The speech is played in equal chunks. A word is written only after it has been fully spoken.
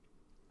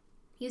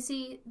You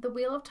see, the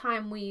Wheel of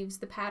Time weaves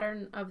the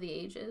pattern of the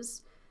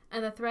ages,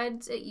 and the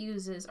threads it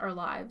uses are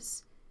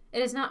lives.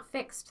 It is not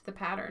fixed, the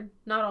pattern,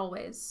 not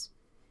always.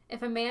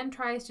 If a man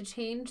tries to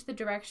change the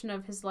direction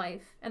of his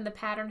life, and the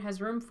pattern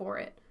has room for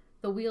it,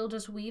 the wheel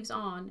just weaves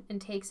on and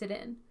takes it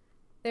in.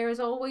 There is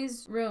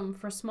always room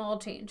for small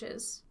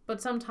changes,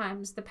 but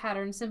sometimes the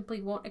pattern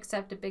simply won't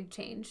accept a big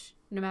change,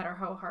 no matter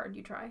how hard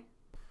you try.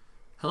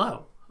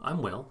 Hello,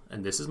 I'm Will,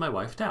 and this is my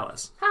wife,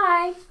 Dallas.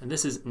 Hi! And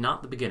this is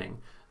Not the Beginning,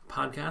 a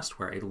podcast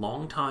where a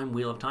longtime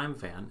Wheel of Time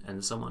fan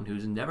and someone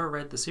who's never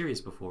read the series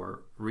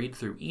before read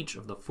through each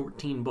of the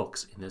 14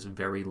 books in this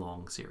very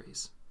long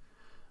series.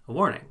 A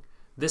warning,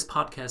 this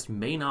podcast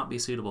may not be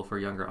suitable for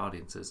younger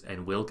audiences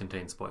and will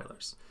contain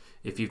spoilers.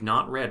 If you've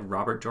not read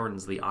Robert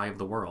Jordan's The Eye of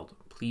the World,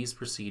 please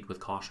proceed with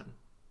caution.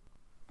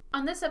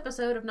 On this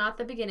episode of Not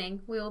the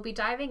Beginning, we will be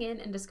diving in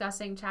and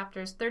discussing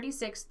chapters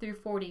 36 through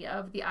 40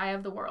 of The Eye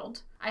of the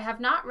World. I have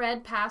not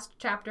read past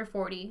chapter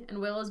 40, and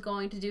Will is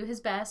going to do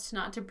his best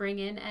not to bring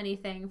in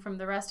anything from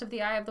the rest of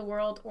The Eye of the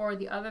World or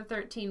the other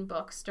 13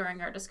 books during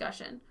our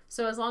discussion.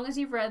 So as long as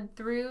you've read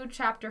through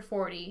chapter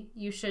 40,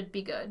 you should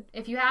be good.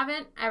 If you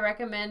haven't, I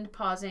recommend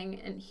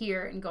pausing and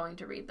here and going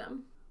to read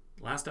them.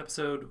 Last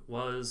episode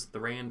was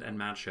the Rand and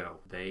Matt show.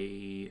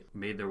 They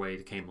made their way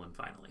to Camelin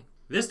finally.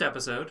 This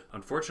episode,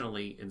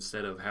 unfortunately,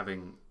 instead of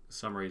having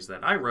summaries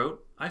that I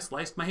wrote, I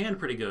sliced my hand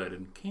pretty good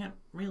and can't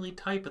really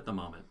type at the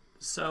moment.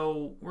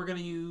 So we're going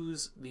to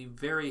use the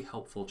very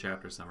helpful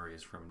chapter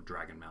summaries from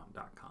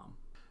dragonmount.com.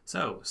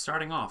 So,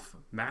 starting off,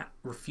 Matt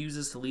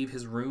refuses to leave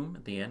his room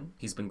at the inn.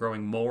 He's been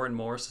growing more and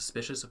more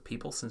suspicious of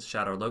people since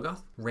Shadar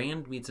Logoth.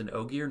 Rand meets an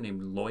Ogier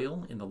named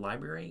Loyal in the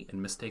library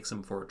and mistakes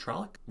him for a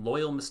Trolloc.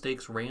 Loyal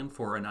mistakes Rand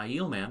for an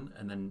Aiel man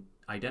and then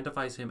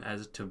identifies him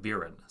as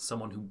ta'Veren,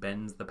 someone who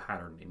bends the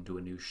pattern into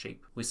a new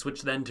shape. We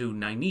switch then to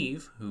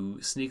Nynaeve,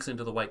 who sneaks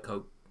into the White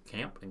Coat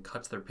camp and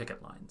cuts their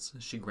picket lines.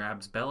 She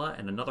grabs Bella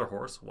and another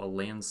horse while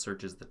Lan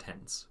searches the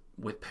tents.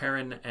 With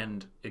Perrin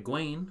and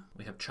Egwene,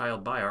 we have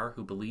Child Byar,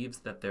 who believes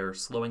that they're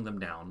slowing them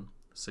down,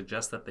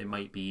 suggests that they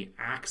might be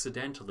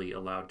accidentally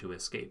allowed to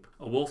escape.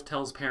 A wolf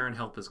tells Perrin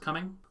help is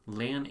coming.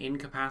 Lan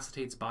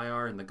incapacitates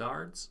Byar and the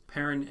guards.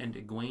 Perrin and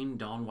Egwene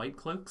don white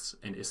cloaks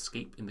and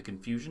escape in the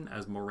confusion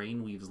as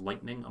Moraine weaves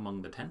lightning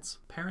among the tents.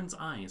 Perrin's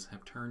eyes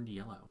have turned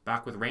yellow.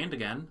 Back with Rand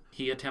again,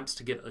 he attempts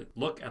to get a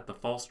look at the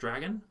false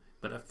dragon,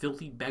 but a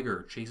filthy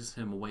beggar chases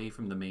him away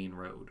from the main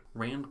road.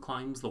 Rand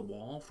climbs the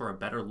wall for a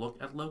better look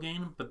at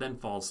Logain, but then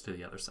falls to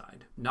the other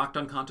side. Knocked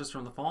unconscious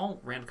from the fall,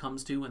 Rand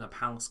comes to in the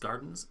palace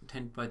gardens,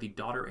 tended by the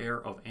daughter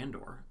heir of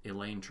Andor,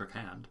 Elaine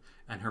Trakand,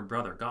 and her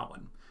brother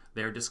Gawain.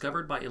 They are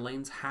discovered by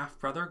Elaine's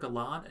half-brother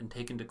Galad and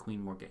taken to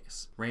Queen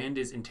Morgase. Rand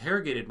is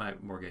interrogated by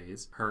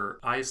Morgase, her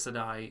Aes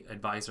Sedai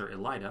advisor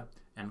Elaida,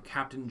 and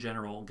Captain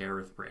General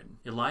Gareth Bryn.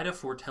 Elaida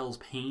foretells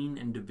pain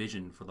and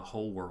division for the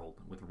whole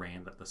world, with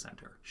Rand at the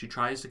center. She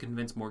tries to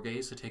convince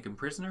Morgase to take him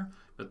prisoner,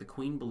 but the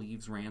Queen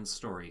believes Rand's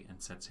story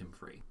and sets him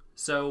free.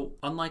 So,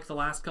 unlike the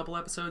last couple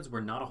episodes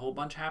where not a whole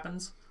bunch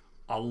happens,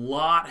 a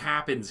lot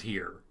happens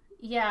here.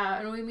 Yeah,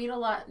 and we meet a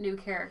lot new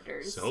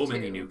characters. So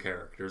many new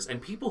characters.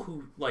 And people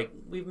who,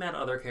 we've met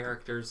other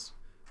characters,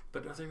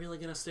 but are they really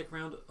going to stick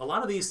around? A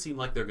lot of these seem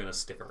like they're going to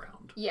stick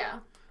around. Yeah.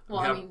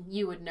 Well,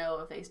 you would know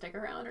if they stick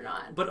around or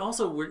not. But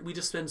also, we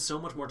just spend so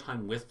much more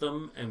time with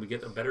them, and we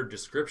get a better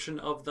description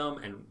of them,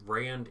 and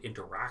Rand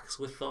interacts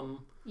with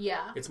them.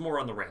 Yeah. It's more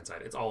on the Rand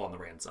side. It's all on the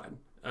Rand side.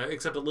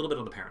 Except a little bit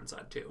on the Perrin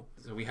side, too.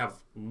 So we have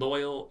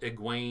Loyal,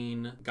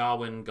 Egwene,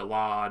 Gawain,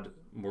 Galad,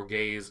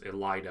 Morgase,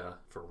 Elaida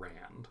for Rand.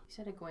 You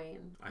said Egwene.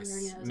 I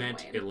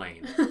meant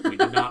Elaine. We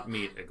did not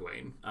meet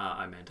Egwene.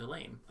 I meant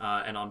Elaine.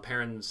 And on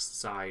Perrin's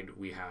side,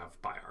 we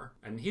have Byar.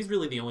 And he's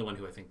really the only one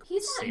who I think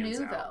he's stands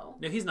not new, out. though.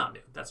 No, he's not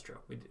new. That's true.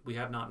 We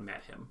have not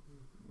met him.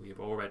 We have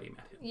already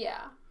met him.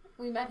 Yeah.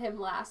 We met him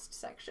last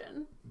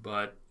section.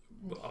 But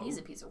he's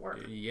a piece of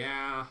work.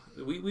 Yeah.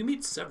 We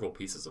meet several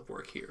pieces of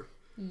work here.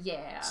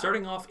 Yeah.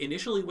 Starting off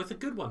initially with a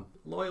good one.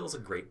 Loyal's a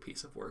great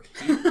piece of work.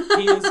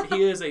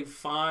 He is a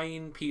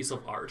fine piece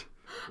of art.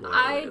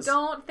 I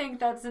don't think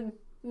that's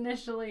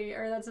initially,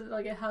 or that's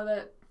how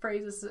that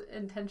phrase is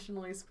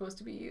intentionally supposed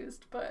to be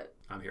used, but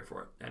I'm here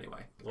for it.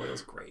 Anyway,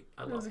 Loyal's great.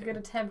 I love him. It was a good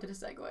attempt at a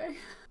segue.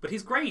 But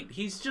he's great.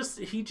 He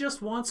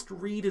just wants to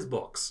read his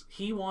books.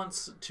 He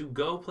wants to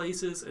go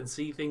places and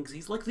see things.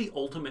 He's like the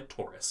ultimate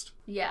tourist.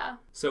 Yeah.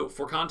 So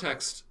for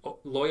context,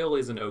 Loyal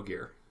is an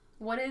Ogier.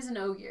 What is an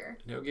Ogier?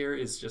 An Ogier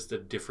is just a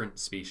different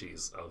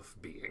species of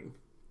being.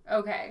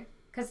 Okay.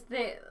 Because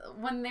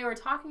when they were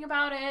talking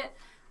about it,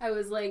 I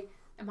was like,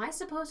 am I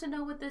supposed to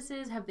know what this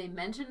is? Have they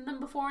mentioned them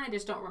before and I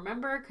just don't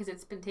remember? Because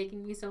it's been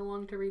taking me so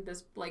long to read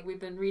this. We've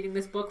been reading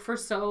this book for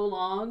so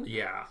long.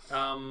 Yeah.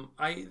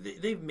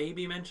 They've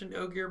maybe mentioned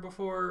Ogier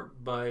before,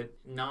 but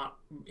not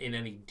in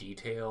any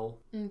detail.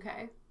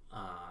 Okay.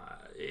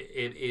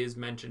 It is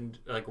mentioned,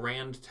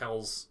 Rand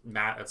tells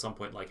Matt at some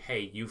point,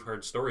 hey, you've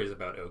heard stories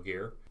about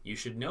Ogier. You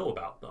should know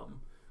about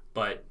them.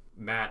 But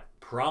Matt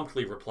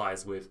promptly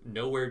replies with,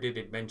 nowhere did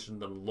it mention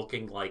them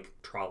looking like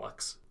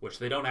Trollocs, which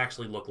they don't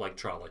actually look like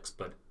Trollocs,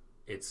 but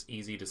it's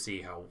easy to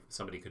see how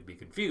somebody could be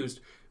confused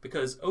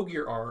because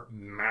Ogier are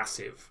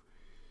massive.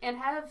 And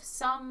have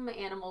some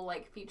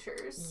animal-like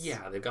features.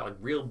 Yeah, they've got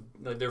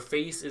their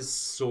face is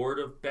sort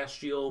of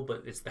bestial,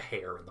 but it's the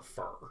hair and the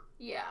fur.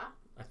 Yeah.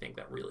 I think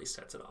that really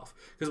sets it off.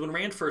 Because when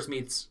Rand first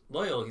meets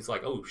Loial, he's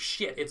like, oh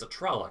shit, it's a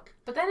Trolloc.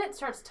 But then it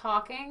starts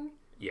talking.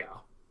 Yeah.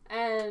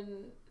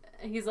 And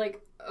he's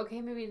like, okay,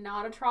 maybe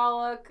not a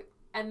Trolloc.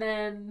 And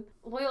then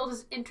Loial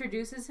just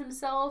introduces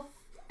himself.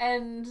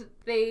 And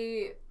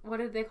what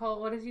did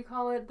you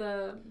call it?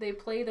 They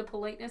play the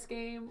politeness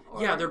game?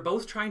 Or... Yeah, they're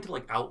both trying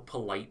to,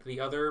 out-polite the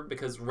other,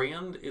 because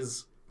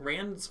Rand's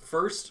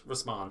first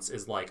response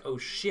is like, oh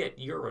shit,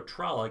 you're a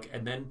Trolloc,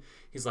 and then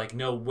he's like,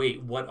 no,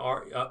 wait,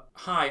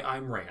 hi,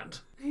 I'm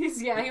Rand.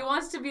 He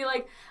wants to be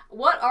like,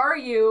 what are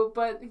you?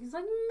 But he's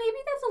like, maybe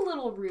that's a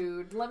little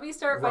rude. Let me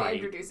start by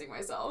introducing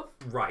myself.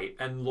 Right,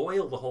 and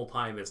Loial the whole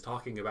time is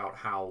talking about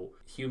how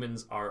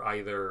humans are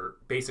either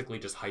basically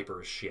just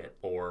hyper as shit,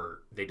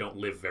 or they don't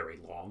live very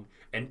long.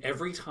 And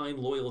every time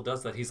Loial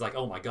does that, he's like,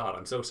 oh my god,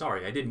 I'm so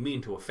sorry, I didn't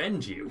mean to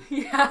offend you.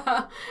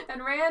 Yeah,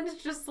 and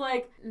Rand's just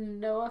like,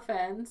 no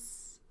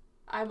offense.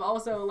 I'm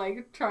also,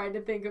 trying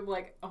to think of,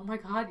 oh my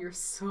god, you're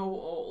so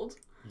old.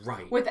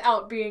 Right.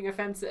 Without being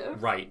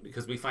offensive. Right,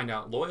 because we find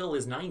out Loial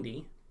is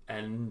 90,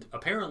 and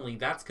apparently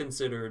that's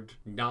considered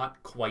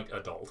not quite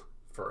adult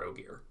for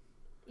Ogier.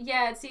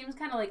 Yeah, it seems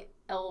kind of like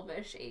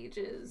elvish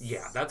ages.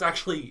 Yeah, that's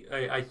actually...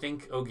 I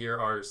think Ogier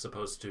are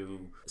supposed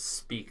to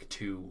speak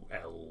to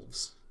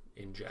elves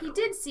in general. He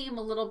did seem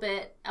a little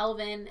bit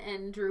elven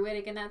and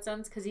druidic in that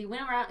sense, because he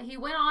went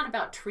on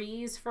about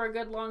trees for a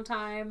good long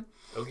time.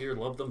 Ogier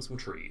loved them some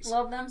trees.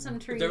 Love them some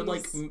trees. Their,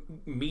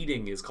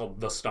 meeting is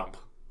called the Stump.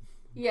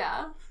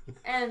 Yeah,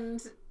 and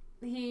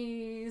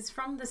he's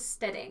from the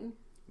Steading.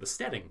 The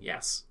Steading,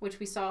 yes. Which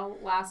we saw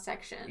last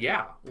section.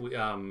 Yeah,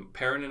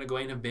 Perrin and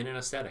Egwene have been in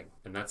a Steading,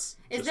 and that's...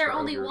 Is there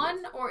only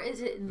one, or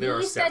is it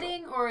the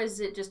Steading, or is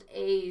it just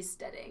a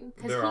Steading?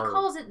 Because he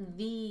calls it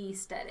the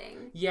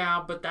Steading.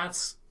 Yeah, but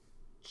that's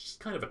just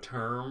kind of a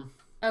term.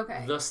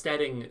 Okay. The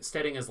Steading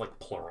is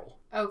plural.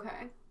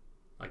 Okay.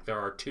 There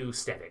are two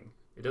Steading.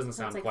 It doesn't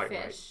sound quite fish.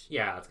 Right.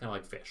 Yeah, it's kind of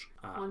like fish.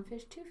 One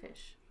fish, two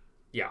fish.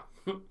 Yeah.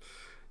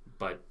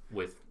 But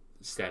with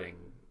Steading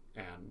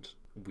and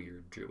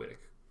weird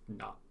druidic,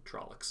 not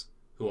Trollocs,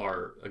 who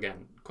are,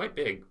 again, quite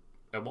big.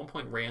 At one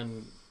point,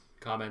 Rand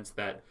comments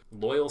that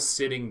Loial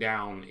sitting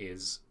down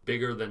is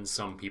bigger than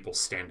some people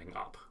standing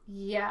up.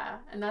 Yeah,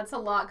 and that's a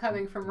lot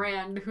coming from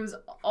Rand, who's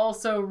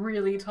also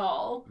really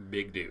tall.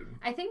 Big dude.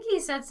 I think he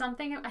said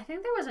something, I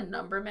think there was a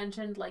number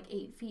mentioned,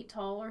 8 feet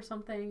tall or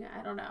something.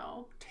 I don't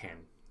know. 10.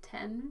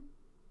 10?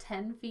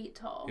 10 feet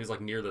tall. He was,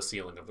 near the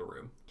ceiling of the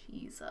room.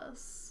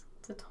 Jesus.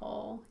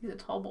 He's a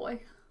tall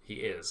boy. He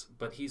is,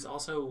 but he's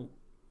also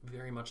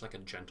very much like a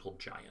gentle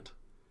giant.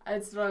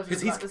 That's what I was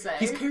just about to say.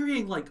 He's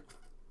carrying like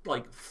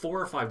 4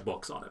 or 5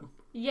 books on him.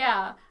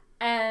 Yeah,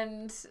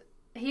 and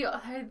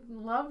I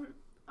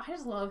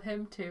just love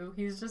him too.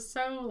 He's just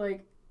so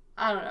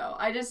I don't know.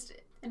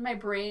 In my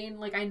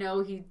brain, I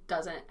know he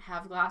doesn't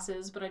have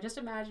glasses, but I just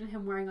imagine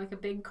him wearing a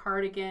big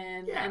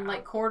cardigan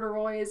and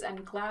corduroys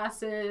and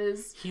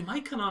glasses. He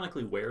might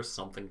canonically wear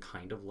something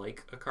kind of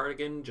like a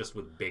cardigan, just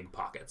with big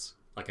pockets,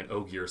 like an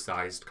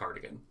Ogier-sized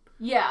cardigan.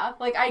 Yeah,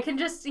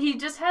 he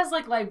just has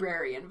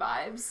librarian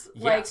vibes,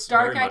 yes,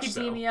 dark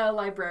academia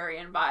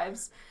librarian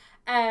vibes,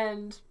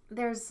 and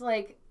there's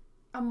a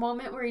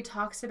moment where he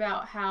talks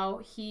about how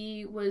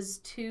he was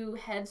too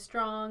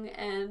headstrong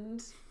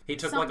and. He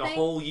took a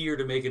whole year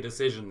to make a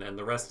decision, and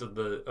the rest of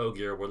the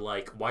Ogier were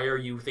like, why are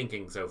you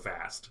thinking so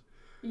fast?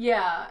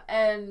 Yeah,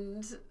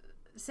 and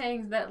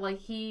saying that,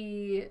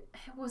 he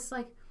was,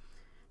 something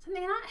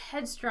not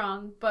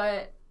headstrong,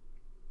 but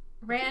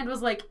Rand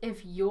was like,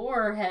 if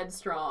you're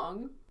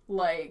headstrong,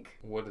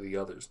 what do the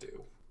others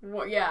do?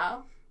 Well,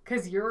 yeah,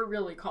 because you're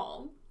really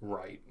calm.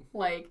 Right.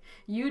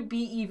 You'd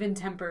be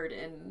even-tempered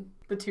in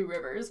the Two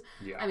Rivers.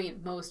 Yeah. I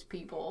mean, most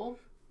people.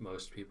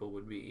 Most people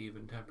would be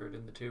even-tempered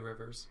in the Two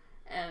Rivers.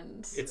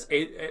 And it's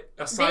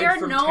aside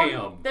from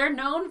Tam, they're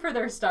known for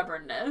their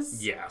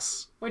stubbornness.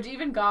 Yes, which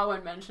even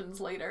Gawain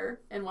mentions later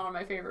in one of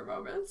my favorite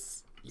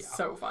moments. Yeah,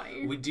 so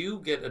funny. We do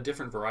get a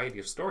different variety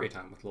of story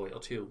time with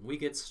Loial too. We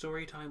get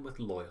story time with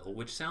Loial,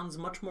 which sounds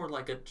much more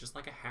like a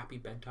happy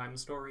bedtime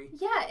story.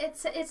 Yeah,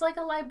 it's like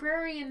a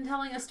librarian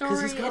telling a story.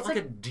 Because he's got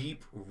a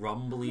deep,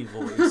 rumbly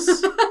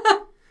voice.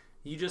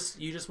 You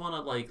just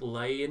want to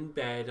lay in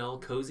bed all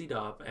cozied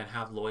up and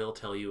have Loial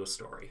tell you a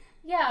story.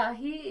 Yeah,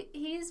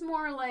 he's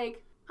more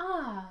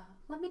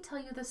let me tell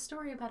you the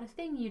story about a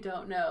thing you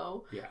don't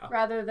know. Yeah.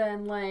 Rather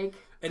than and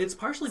it's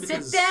partially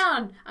because sit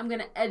down. I'm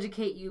gonna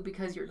educate you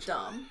because you're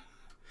dumb.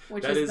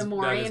 Which is the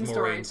Moiraine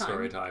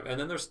story time. And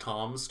then there's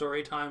Tom's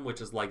story time,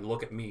 which is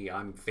look at me,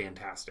 I'm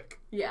fantastic.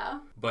 Yeah.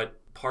 But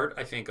part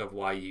I think of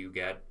why you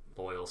get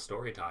Loial's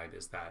story time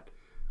is that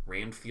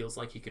Rand feels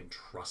like he can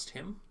trust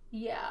him.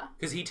 Yeah.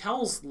 Because he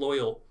tells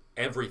Loial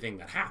everything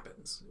that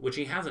happens, which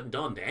he hasn't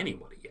done to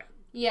anybody yet.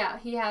 Yeah,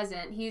 he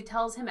hasn't. He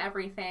tells him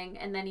everything,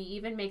 and then he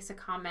even makes a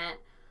comment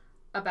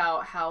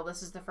about how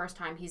this is the first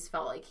time he's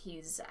felt like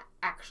he's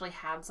actually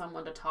had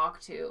someone to talk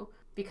to.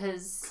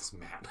 Because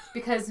Matt.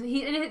 Because I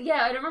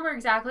don't remember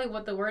exactly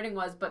what the wording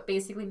was, but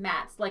basically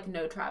Matt's like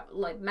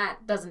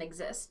Matt doesn't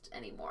exist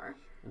anymore.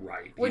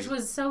 Right. Which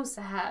was so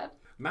sad.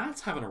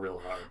 Matt's having a real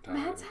hard time.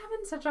 Matt's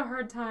having such a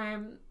hard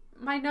time.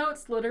 My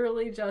notes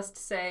literally just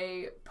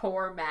say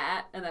poor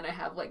Matt, and then I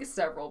have like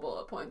several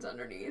bullet points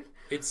underneath.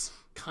 It's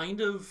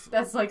kind of...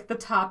 That's like the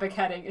topic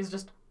heading is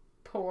just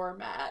poor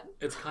Matt.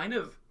 It's kind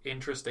of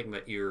interesting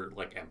that you're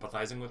like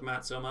empathizing with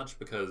Matt so much,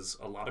 because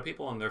a lot of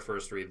people on their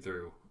first read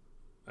through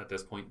at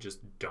this point just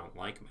don't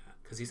like Matt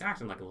because he's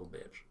acting like a little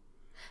bitch.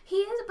 He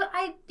is, but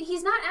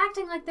he's not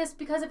acting like this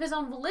because of his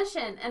own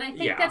volition, and I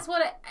think that's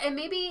what and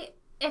maybe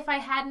if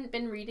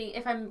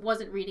I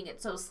wasn't reading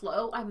it so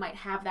slow, I might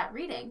have that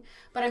reading.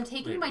 But I'm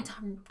taking my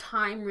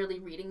time really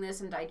reading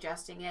this and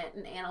digesting it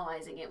and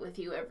analyzing it with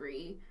you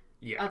every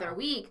other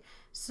week.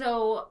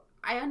 So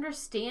I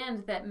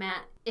understand that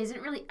Matt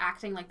isn't really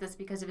acting like this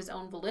because of his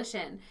own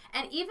volition.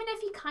 And even if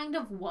he kind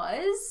of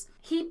was,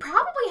 he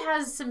probably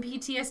has some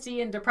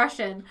PTSD and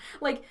depression.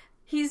 Like,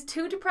 he's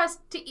too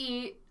depressed to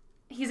eat,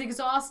 he's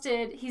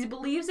exhausted, he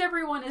believes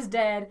everyone is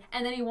dead,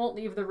 and then he won't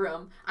leave the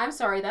room. I'm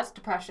sorry, that's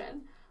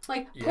depression.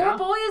 Like, poor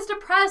boy is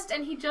depressed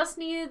and he just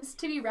needs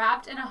to be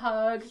wrapped in a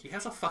hug. He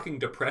has a fucking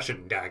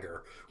depression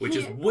dagger, which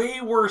is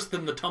way worse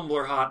than the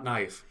tumbler hot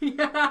knife.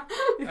 Yeah.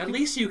 At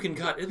least you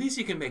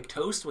can make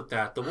toast with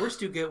that. The worst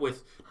you get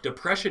with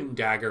depression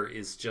dagger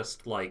is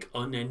just like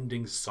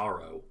unending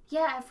sorrow.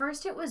 Yeah, at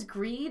first it was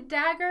greed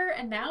dagger,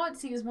 and now it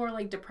seems more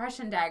like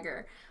depression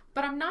dagger.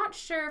 But I'm not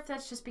sure if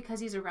that's just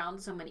because he's around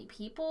so many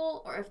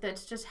people, or if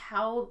that's just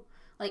how,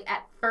 like,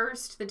 at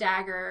first the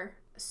dagger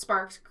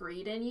sparks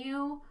greed in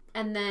you,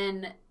 and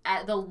then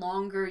the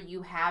longer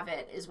you have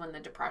it is when the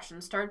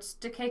depression starts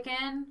to kick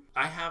in.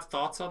 I have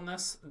thoughts on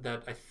this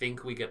that I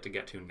think we get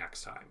to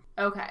next time.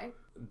 Okay.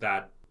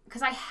 That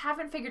because I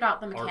haven't figured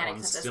out the mechanics are on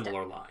of this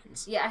similar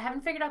lines. Yeah, I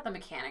haven't figured out the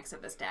mechanics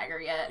of this dagger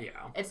yet. Yeah.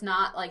 It's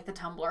not like the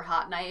tumbler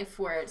hot knife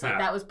where it's like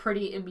that was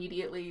pretty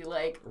immediately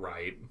like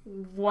right.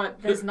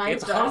 What this knife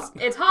it's does.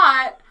 Hot. It's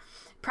hot.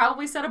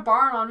 Probably set a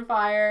barn on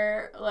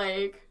fire.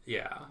 Like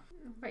yeah.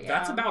 But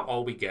that's about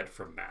all we get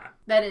from Matt.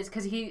 That is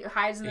because he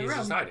hides in the room. He's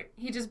just hiding.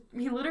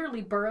 He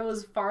literally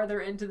burrows farther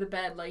into the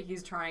bed like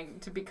he's trying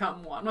to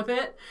become one with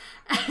it.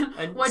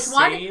 And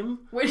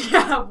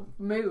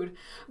Mood.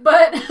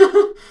 But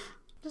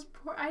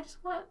I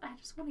just want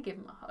to give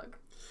him a hug.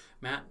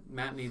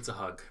 Matt needs a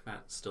hug.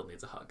 Matt still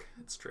needs a hug.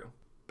 It's true.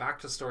 Back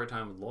to story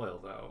time with Loyal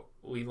though.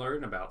 We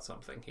learn about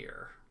something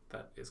here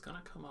that is going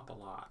to come up a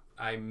lot.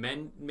 I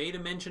made a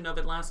mention of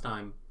it last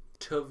time.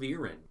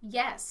 ta'veren.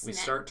 Yes. We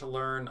start to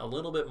learn a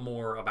little bit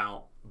more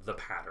about the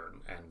pattern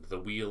and the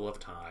wheel of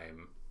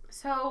time.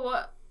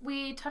 So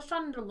we touched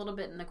on it a little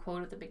bit in the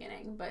quote at the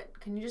beginning, but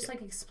can you just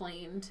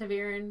explain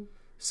ta'veren?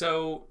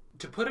 So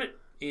to put it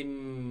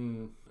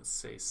in, let's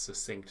say,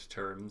 succinct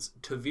terms,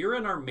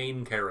 ta'veren are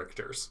main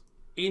characters.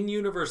 In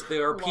universe, they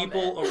are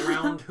people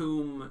around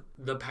whom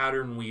the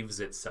pattern weaves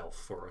itself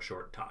for a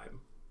short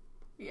time.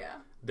 Yeah.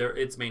 They're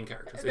its main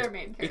characters. They're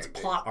main characters. It's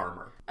plot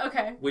armor.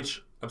 Okay.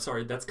 Which, I'm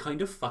sorry, that's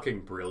kind of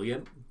fucking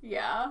brilliant.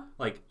 Yeah.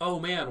 Like, oh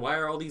man, why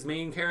are all these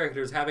main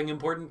characters having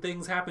important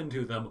things happen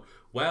to them?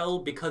 Well,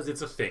 because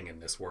it's a thing in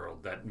this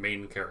world that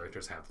main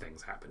characters have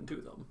things happen to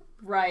them.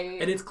 Right.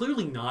 And it's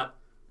clearly not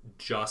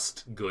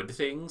just good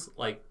things.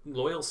 Like,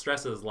 Loyal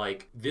stresses,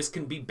 like, this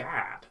can be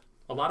bad.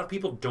 A lot of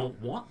people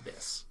don't want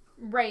this.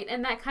 Right,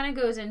 and that kind of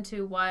goes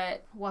into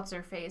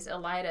what's-her-face,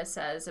 Elida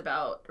says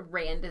about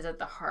Rand is at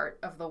the heart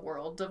of the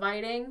world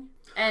dividing.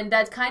 And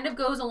that kind of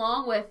goes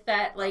along with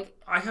that, like...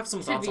 I have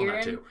some thoughts on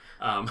that, too.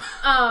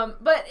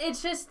 But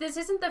it's just, this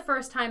isn't the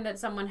first time that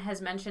someone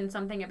has mentioned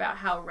something about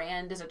how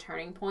Rand is a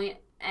turning point.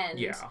 And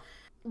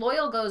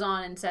Loyal goes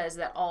on and says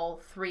that all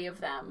three of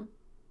them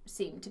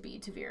seem to be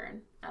ta'veren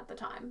at the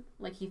time.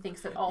 Like, he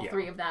thinks that all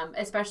three of them,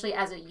 especially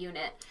as a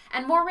unit.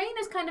 And Moiraine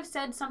has kind of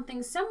said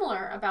something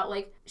similar about,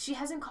 like, she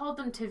hasn't called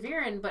them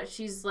ta'veren, but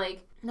she's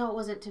like, no, it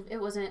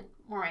wasn't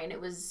Moiraine, it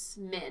was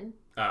Min.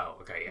 Oh,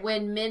 okay, yeah.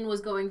 When Min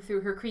was going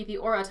through her creepy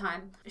aura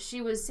time,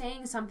 she was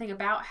saying something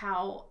about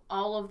how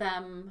all of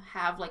them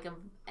have, like,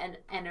 an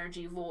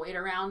energy void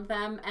around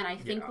them, and I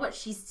think what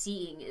she's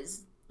seeing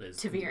is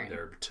ta'veren.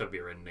 Their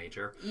ta'veren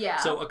nature. Yeah.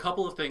 So a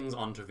couple of things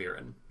on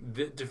ta'veren.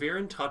 The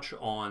ta'veren touch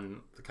on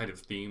the kind of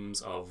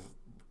themes of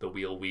the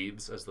wheel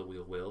weaves as the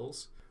wheel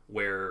wills,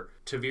 where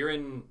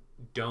ta'veren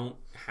don't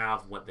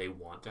have what they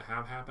want to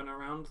have happen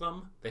around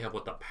them. They have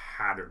what the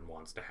pattern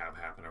wants to have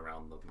happen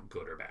around them,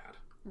 good or bad.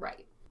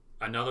 Right.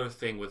 Another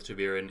thing with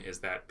ta'veren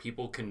is that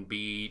people can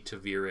be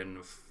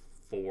ta'veren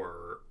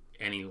for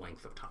any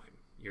length of time.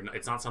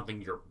 It's not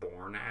something you're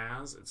born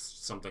as. It's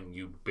something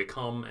you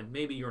become, and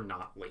maybe you're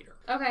not later.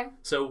 Okay.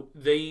 So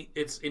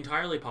it's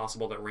entirely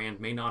possible that Rand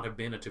may not have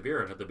been a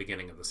ta'veren at the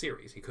beginning of the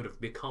series. He could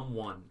have become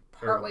one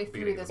partway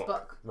through this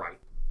book. Right.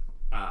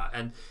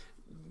 And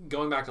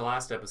going back to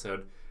last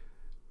episode,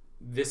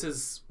 this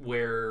is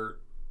where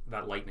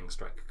that lightning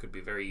strike could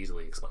be very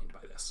easily explained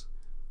by this.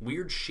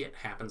 Weird shit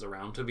happens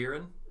around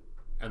ta'veren,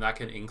 And that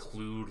can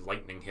include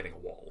lightning hitting a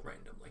wall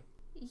randomly.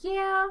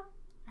 Yeah,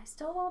 I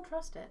still don't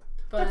trust it.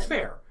 But That's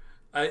fair.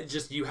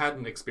 Just you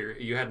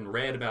hadn't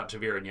read about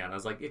ta'veren yet. I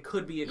was like, it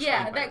could be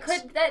explained.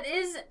 Yeah, that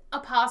is a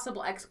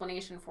possible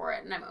explanation for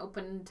it, and I'm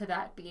open to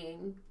that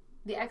being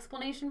the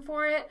explanation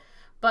for it.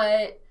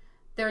 But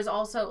there's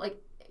also,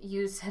 like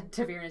you said,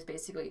 ta'veren is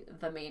basically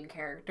the main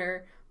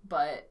character,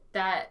 but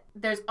that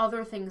there's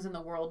other things in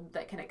the world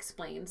that can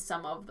explain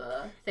some of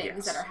the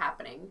things that are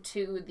happening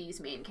to these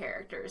main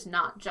characters,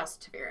 not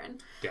just ta'veren.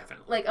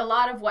 Definitely. Like a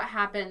lot of what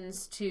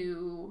happens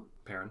to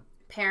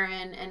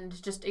Perrin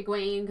and just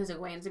Egwene, because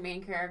Egwene's the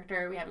main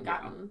character. We haven't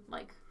gotten,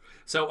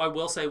 So I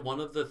will say one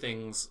of the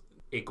things,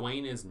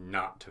 Egwene is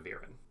not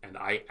ta'veren. And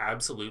I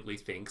absolutely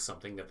think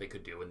something that they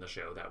could do in the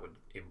show that would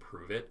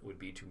improve it would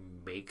be to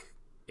make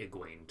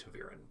Egwene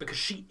ta'veren. Because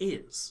she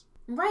is.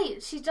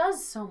 Right, she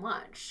does so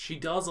much. She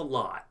does a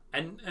lot.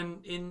 And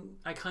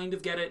I kind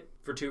of get it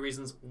for two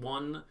reasons.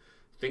 One,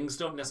 things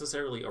don't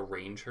necessarily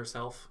arrange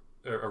themselves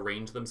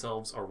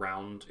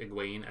around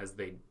Egwene as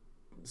they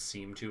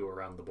seem to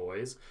around the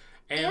boys.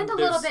 And a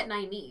little bit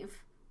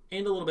naive.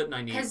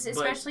 Because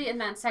especially in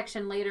that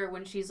section later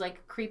when she's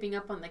like creeping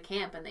up on the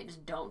camp and they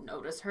just don't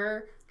notice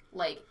her.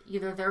 Like,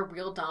 either they're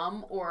real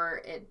dumb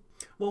or it...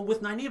 Well,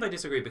 with Nynaeve I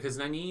disagree, because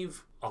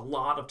Nynaeve, a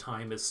lot of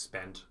time is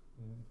spent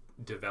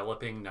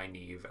developing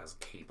Nynaeve as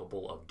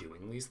capable of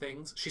doing these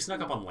things. She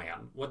snuck up on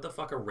Lan. What the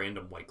fuck are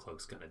random white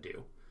cloaks gonna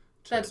do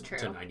That's true.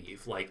 to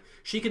Nynaeve? Like,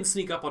 she can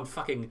sneak up on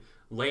fucking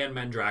Lan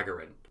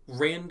Mandragoran.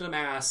 Random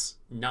ass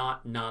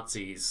not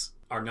Nazis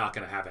are not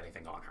gonna have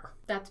anything on her.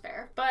 That's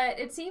fair. But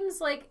it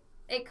seems like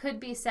it could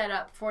be set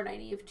up for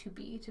Nynaeve to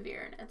be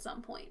ta'veren at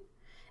some point.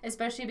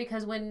 Especially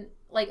because when,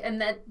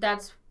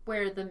 that's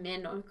where the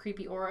Min or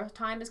creepy aura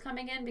time is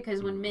coming in,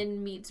 because when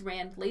Min meets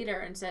Rand later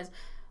and says,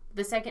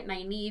 the second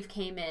Nynaeve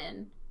came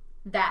in,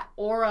 that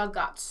aura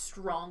got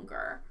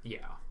stronger.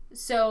 Yeah.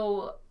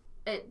 So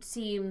it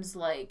seems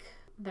like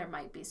there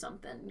might be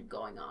something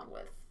going on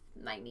with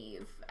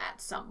Nynaeve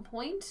at some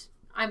point.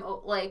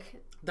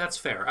 That's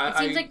fair. It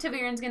seems like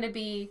ta'veren's going to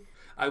be...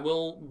 I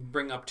will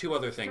bring up two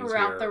other things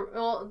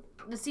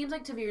it seems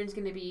like ta'veren's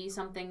going to be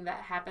something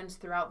that happens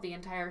throughout the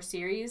entire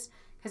series,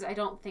 because I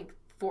don't think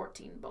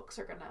 14 books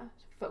are going to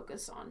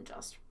focus on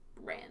just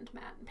Rand,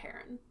 Mat, and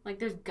Perrin. Like,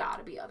 there's got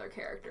to be other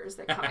characters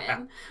that come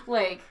in.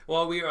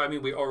 Well, we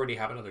already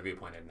have another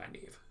viewpoint in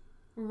Nynaeve.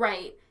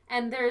 Right.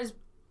 And there's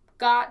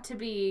got to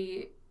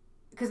be...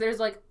 Because there's,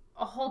 like,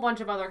 a whole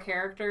bunch of other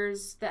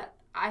characters that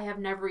I have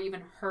never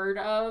even heard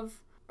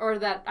of, or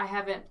that I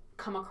haven't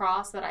come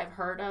across that I've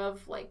heard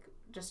of, like,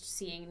 just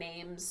seeing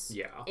names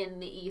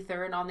in the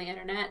ether and on the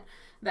internet,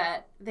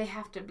 that they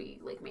have to be,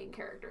 like, main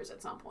characters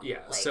at some point.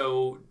 Yeah,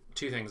 so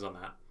two things on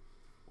that.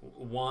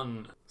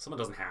 One, someone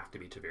doesn't have to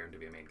be ta'veren to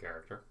be a main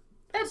character.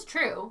 That's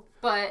true,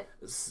 but...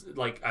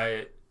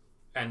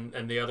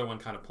 And the other one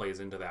kind of plays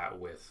into that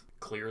with,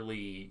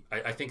 clearly...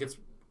 I think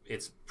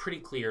it's pretty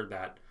clear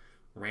that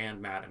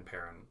Rand, Mat, and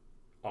Perrin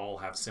all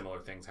have similar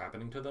things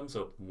happening to them.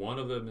 So if one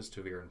of them is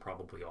ta'veren,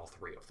 probably all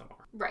three of them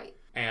are. Right.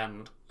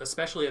 And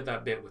especially at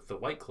that bit with the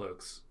White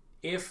Cloaks,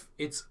 if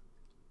it's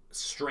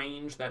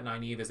strange that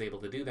Nynaeve is able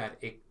to do that,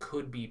 it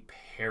could be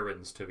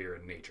Perrin's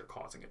ta'veren nature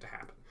causing it to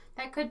happen.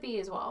 That could be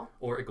as well.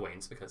 Or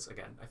Egwene's, because,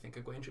 again, I think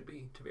Egwene should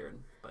be ta'veren.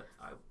 But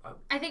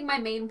I think my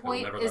main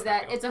point is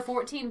that it's a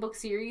 14-book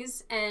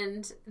series,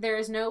 and there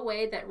is no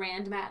way that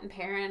Rand, Mat, and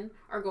Perrin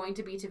are going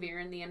to be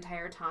ta'veren the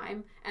entire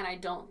time. And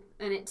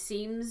it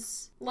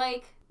seems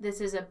like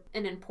this is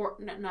an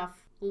important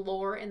enough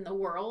lore in the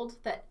world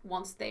that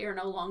once they are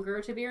no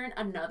longer ta'veren,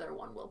 another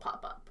one will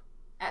pop up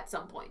at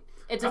some point.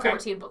 It's a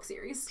 14-book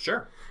series.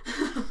 Sure.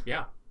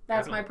 Yeah.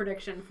 That's definitely my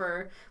prediction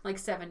for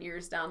 7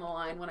 years down the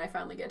line when I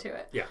finally get to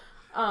it. Yeah.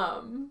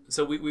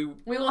 So we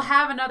will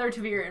have another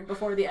ta'veren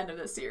before the end of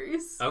this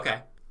series.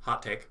 Okay.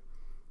 Hot take,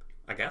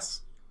 I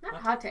guess.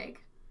 Not hot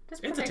take.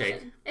 Just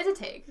prediction. It's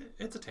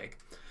a take.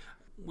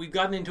 We've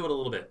gotten into it a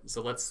little bit,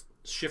 so let's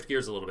shift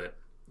gears a little bit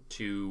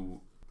to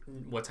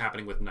what's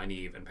happening with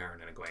Nynaeve and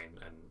Perrin and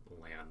Egwene and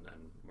Lan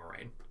and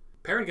Moiraine.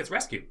 Perrin gets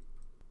rescued.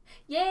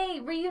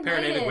 Yay! Reunited.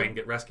 Perrin and Egwene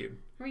get rescued.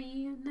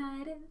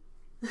 Reunited.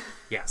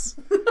 Yes.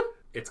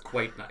 It's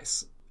quite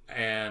nice.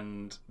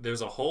 And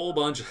there's a whole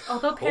bunch of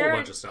stuff.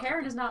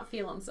 Perrin is not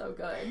feeling so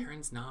good.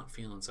 Perrin's not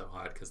feeling so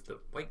hot because the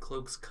White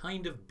Cloaks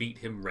kind of beat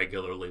him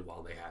regularly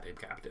while they had him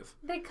captive.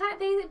 They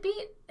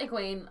beat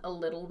Egwene a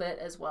little bit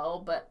as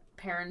well, but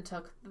Perrin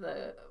took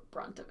the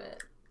brunt of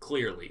it.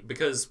 Clearly,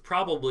 because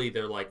probably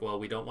they're like, well,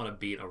 we don't want to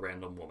beat a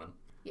random woman.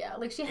 Yeah,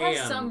 she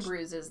has some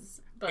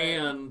bruises. But...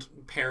 And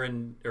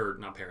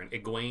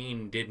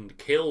Egwene didn't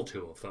kill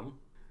two of them.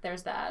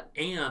 There's that.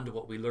 And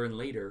what we learn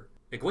later,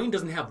 Egwene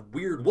doesn't have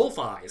weird wolf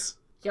eyes.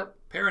 Yep.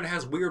 Perrin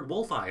has weird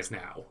wolf eyes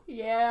now.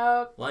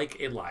 Yep. Like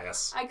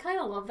Elias. I kind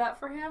of love that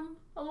for him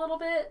a little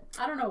bit.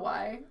 I don't know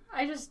why.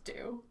 I just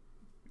do.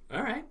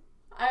 All right.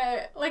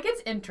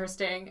 It's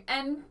interesting.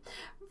 And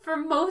For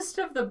most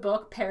of the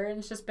book,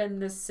 Perrin's just been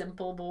this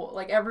simple boy.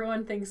 Like,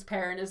 everyone thinks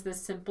Perrin is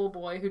this simple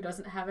boy who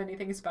doesn't have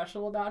anything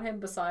special about him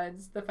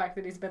besides the fact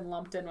that he's been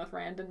lumped in with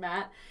Rand and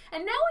Mat.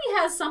 And now he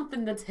has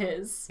something that's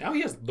his. Now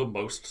he has the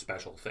most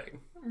special thing.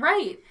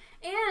 Right.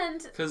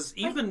 And... Because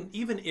even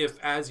if,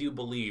 as you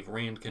believe,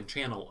 Rand can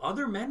channel,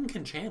 other men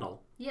can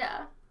channel.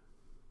 Yeah.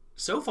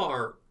 So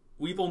far,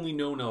 we've only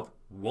known of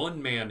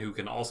one man who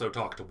can also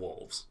talk to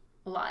wolves.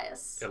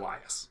 Elias.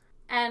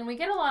 And we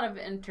get a lot of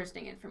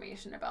interesting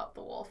information about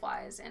the Wolf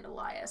Eyes and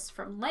Elias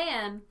from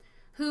Lan,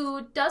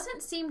 who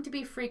doesn't seem to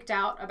be freaked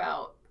out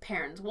about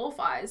Perrin's Wolf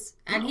Eyes.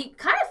 And he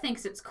kind of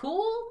thinks it's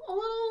cool a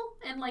little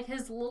in, like,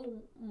 his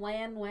little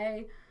Lan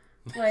way.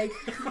 Like...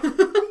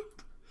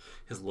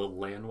 his little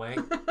Lan way?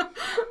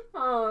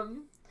 I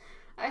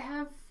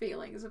have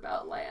feelings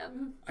about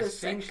Lan this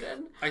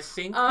section. I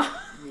think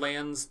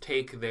Lan's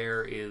take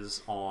there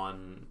is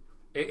on...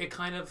 It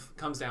kind of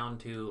comes down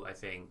to, I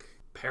think...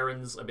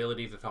 Perrin's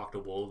ability to talk to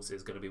wolves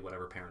is going to be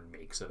whatever Perrin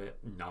makes of it,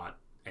 not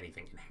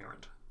anything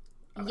inherent.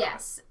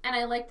 Yes, and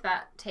I liked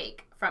that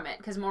take from it,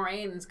 because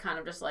Moiraine's kind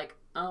of just like,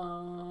 Right,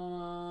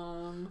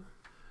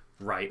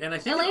 and I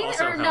think Elaine, it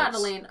also helps... not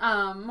Elaine,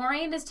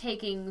 Moiraine is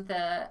taking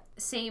the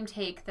same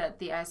take that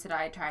the Aes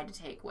Sedai tried to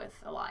take with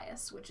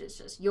Elias, which is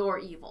just, you're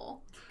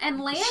evil. And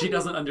Lan... She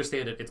doesn't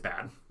understand it, it's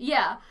bad.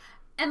 Yeah.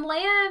 And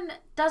Lan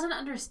doesn't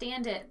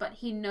understand it, but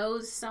he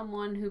knows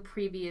someone who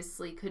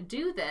previously could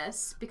do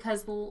this,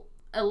 because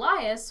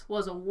Elias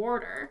was a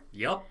warder.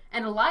 Yep.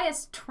 And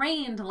Elias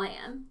trained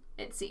Lan,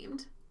 it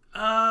seemed.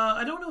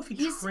 I don't know if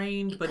he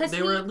trained, but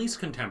they were at least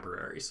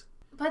contemporaries.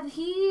 But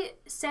he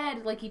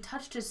said, like, he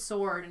touched his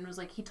sword and was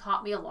like, he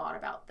taught me a lot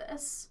about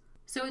this.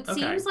 So it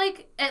seems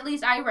like, at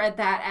least I read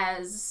that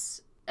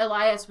as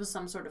Elias was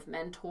some sort of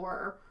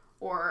mentor,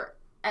 or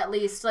at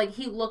least, like,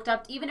 he looked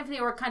up, even if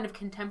they were kind of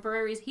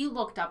contemporaries, he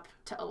looked up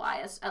to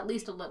Elias at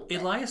least a little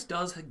bit. Elias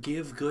does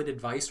give good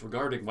advice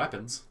regarding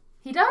weapons.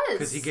 He does.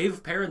 Because he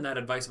gave Perrin that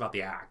advice about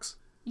the axe.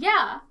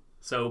 Yeah.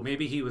 So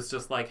maybe he was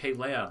just like, hey,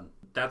 Lan,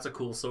 that's a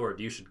cool sword.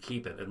 You should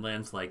keep it. And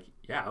Lan's like,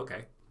 yeah,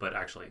 okay. But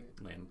actually,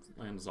 Lan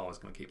is always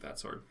going to keep that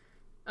sword.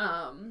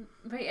 But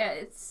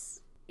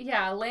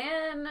yeah,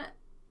 Lan...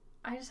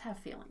 I just have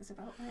feelings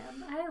about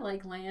Lan. I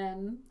like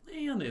Lan.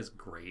 Lan is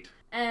great.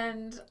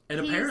 And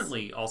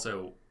apparently,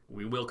 also,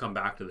 we will come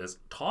back to this,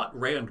 taught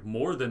Rand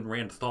more than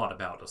Rand thought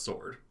about a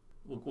sword.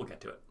 We'll get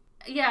to it.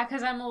 Yeah,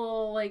 because I'm a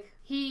little, like,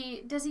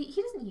 he doesn't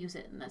use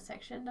it in this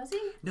section, does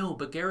he? No,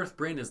 but Gareth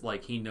Bryn is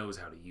like, he knows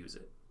how to use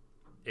it.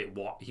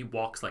 He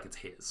walks like it's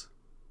his.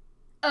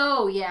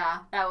 Oh, yeah.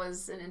 That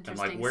was an interesting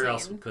scene. And, like, where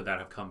else could that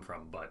have come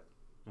from but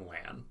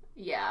Lan?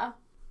 Yeah.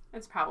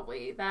 It's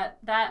probably,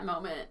 that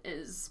moment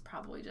is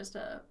probably just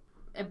a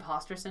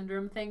imposter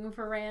syndrome thing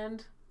for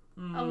Rand.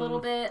 A little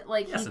bit.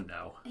 Like, yes and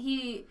no.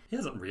 He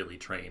hasn't really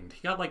trained.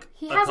 He got, like,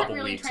 a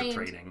couple weeks of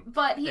training.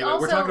 But he anyway,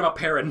 also... We're talking about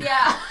Perrin.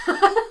 Yeah.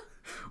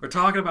 We're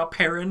talking about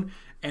Perrin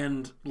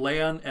and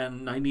Lan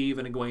and Nynaeve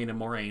and Egwene and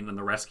Moiraine and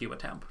the rescue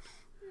attempt.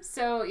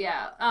 So,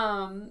 yeah.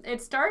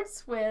 It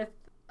starts with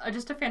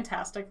just a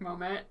fantastic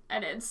moment,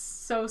 and it's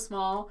so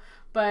small,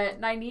 but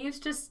Nynaeve's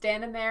just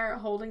standing there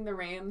holding the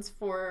reins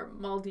for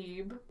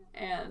Muad'Dib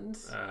and...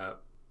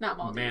 not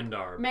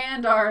Muad'Dib.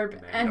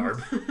 Mandarb.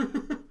 And...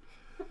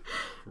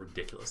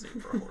 Ridiculous name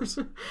for a horse.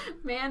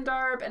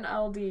 Mandarb and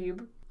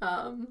Aldib.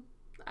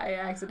 I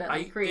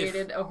accidentally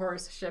created a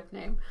horse ship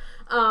name.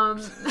 Oh,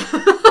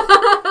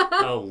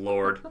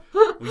 Lord.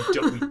 We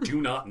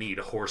do not need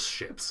horse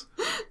ships.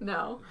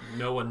 No.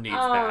 No one needs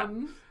that.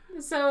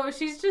 So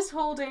she's just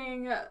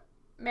holding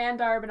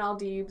Mandarb and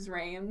Aldib's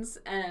reins,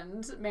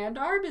 and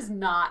Mandarb is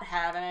not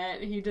having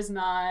it. He does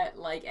not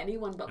like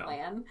anyone but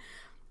Lan.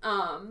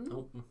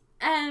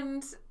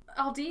 And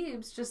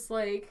Aldib's just,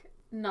 like,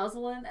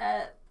 nuzzling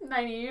at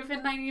Nynaeve,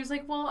 and Nynaeve's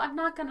like, well, I'm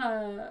not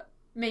gonna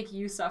make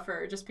you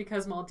suffer just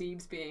because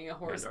Muad'Dib's being a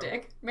horse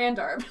dick.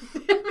 Mandarb.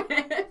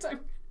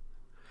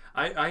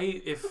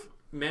 If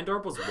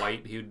Mandarb was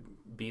white, he'd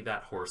be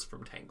that horse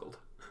from Tangled.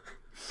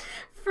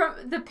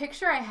 From the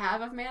picture I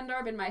have of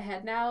Mandarb in my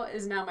head now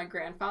is now my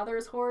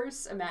grandfather's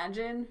horse,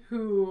 Imagine,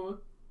 who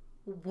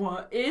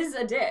is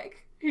a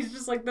dick. He's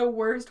just like the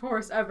worst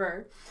horse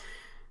ever.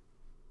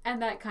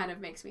 And that kind of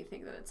makes me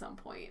think that at some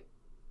point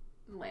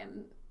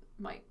Lan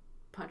might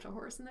punch a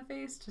horse in the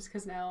face, just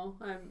because now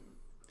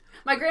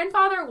my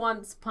grandfather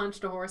once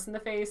punched a horse in the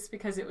face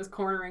because it was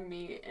cornering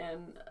me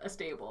in a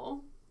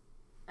stable.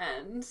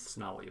 And it's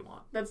not what you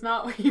want. That's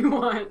not what you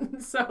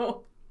want.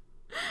 So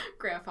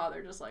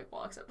grandfather just, like,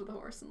 walks up to the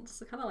horse and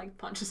just kind of, like,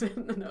 punches it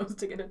in the nose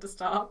to get it to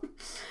stop.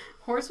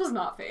 Horse was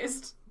not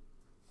phased.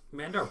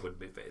 Mandarb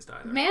wouldn't be phased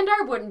either.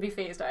 Mandarb wouldn't be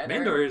phased either.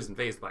 Mandarb isn't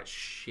phased by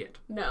shit.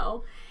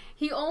 No.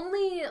 He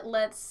only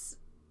lets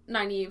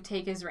Nynaeve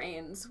take his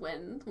reins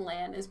when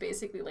Lan is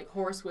basically, like,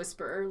 horse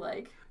whisperer,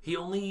 like... He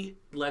only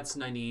lets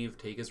Nynaeve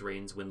take his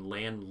reins when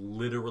Lan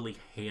literally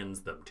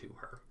hands them to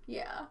her.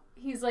 Yeah.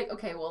 He's like,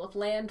 okay, well, if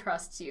Lan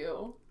trusts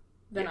you,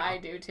 then I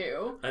do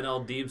too. And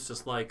Aldib's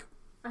just like...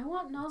 I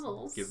want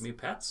nuzzles. Give me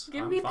pets.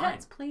 Give me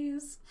pets,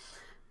 please.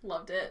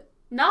 Loved it.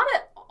 Not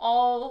at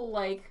all,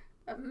 like,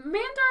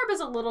 Mandarb is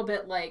a little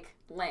bit like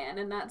Lan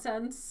in that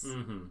sense.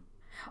 Mm-hmm.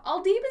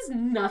 Aldeeb is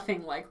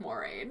nothing like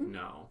Moraine.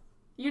 No.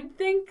 You'd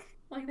think,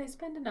 like, they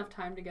spend enough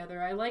time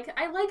together. I like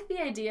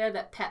the idea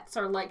that pets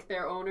are like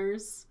their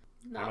owners.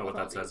 I don't know what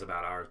that says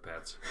about our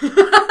pets.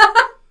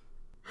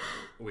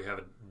 We have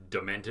a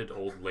demented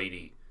old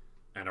lady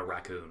and a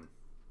raccoon.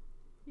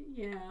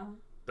 Yeah.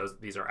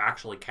 These are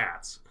actually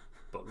cats,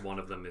 but one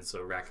of them is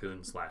a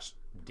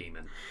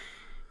raccoon/demon.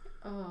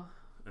 Oh.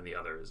 And the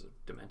other is a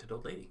demented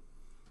old lady.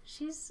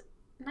 She's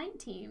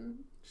 19.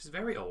 She's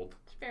very old.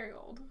 She's very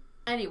old.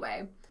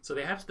 Anyway. So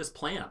they hatch this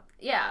plan.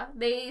 Yeah,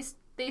 they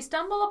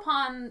stumble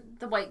upon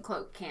the White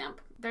Cloak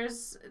camp.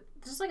 There's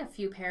just like a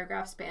few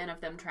paragraph span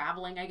of them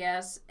traveling, I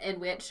guess, in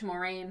which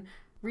Moraine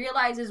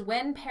realizes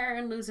when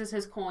Perrin loses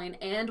his coin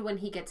and when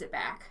he gets it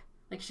back.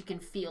 Like, she can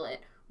feel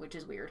it, which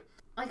is weird.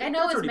 Like, I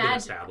know it's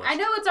magic. I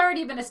know it's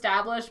already been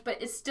established,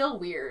 but it's still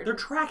weird. They're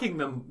tracking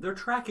them. They're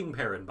tracking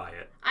Perrin by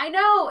it. I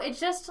know. It's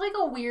just like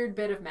a weird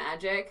bit of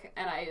magic,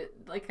 and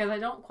because I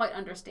don't quite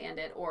understand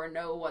it or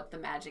know what the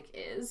magic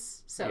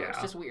is, so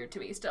It's just weird to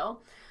me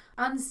still.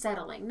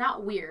 Unsettling,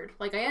 not weird.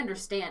 Like, I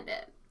understand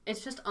it.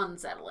 It's just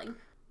unsettling.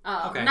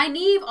 Okay.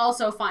 Nynaeve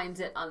also finds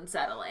it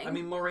unsettling. I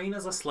mean, Moraine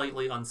is a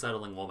slightly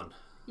unsettling woman.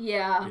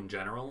 Yeah. In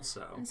general,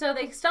 so. And so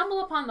they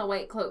stumble upon the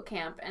White Cloak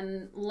camp,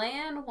 and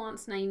Lan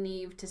wants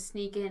Nynaeve to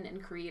sneak in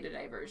and create a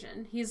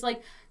diversion. He's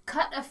like,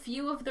 cut a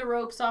few of the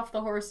ropes off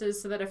the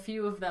horses so that a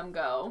few of them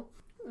go.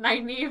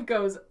 Nynaeve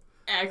goes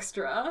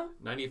extra.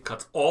 Nynaeve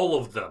cuts all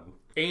of them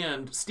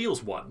and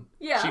steals one.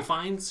 Yeah.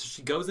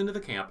 She goes into the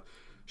camp.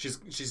 She's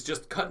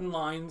just cutting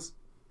lines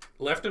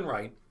left and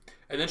right.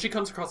 And then she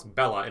comes across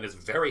Bella and is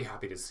very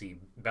happy to see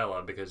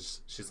Bella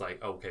because she's like,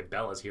 oh, okay,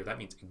 Bella's here. That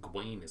means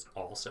Egwene is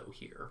also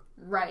here.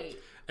 Right.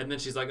 And then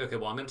she's like, okay,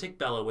 well, I'm going to take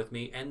Bella with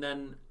me. And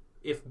then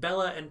if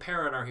Bella and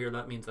Perrin are here,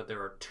 that means that there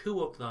are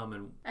two of them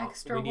and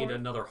we need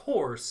another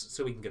horse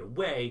so we can get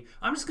away.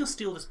 I'm just going to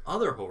steal this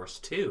other horse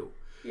too.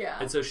 Yeah.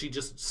 And so she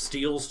just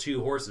steals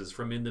two horses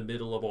from in the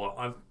middle of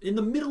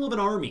an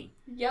army.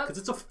 Yep. Because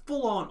it's a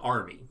full-on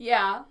army.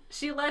 Yeah.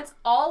 She lets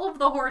all of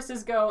the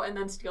horses go and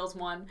then steals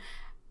one.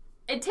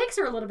 It takes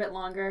her a little bit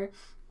longer,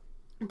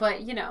 but,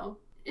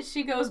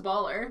 she goes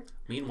baller.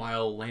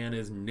 Meanwhile, Lan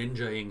is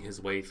ninjaing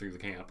his way through the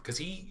camp, because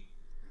he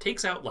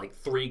takes out,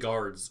 3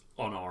 guards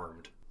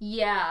unarmed.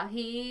 Yeah,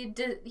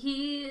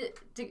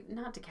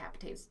 not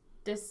decapitates,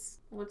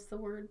 what's the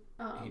word?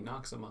 He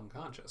knocks them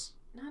unconscious.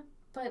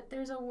 But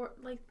there's a word,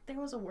 there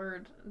was a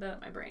word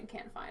that my brain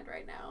can't find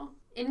right now.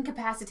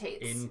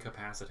 Incapacitates.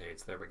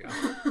 Incapacitates, there we go.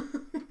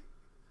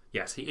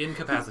 Yes, he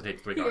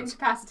incapacitates 3 guards. He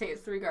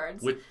incapacitates 3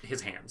 guards. With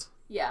his hands.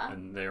 Yeah.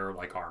 And they're,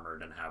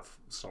 armored and have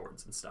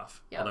swords and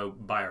stuff. Yep. Although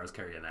Byar's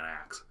carrying that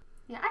axe.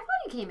 Yeah, I thought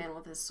he came in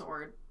with his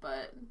sword,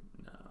 but...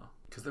 No.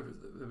 Because there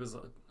was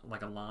a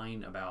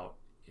line about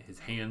his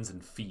hands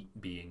and feet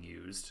being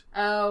used.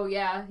 Oh,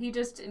 yeah. He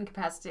just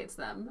incapacitates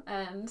them,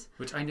 and...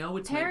 Which I know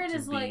it's meant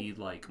to be,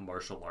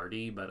 martial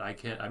arty, but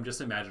I'm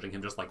just imagining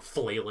him just,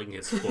 flailing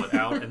his foot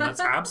out, and that's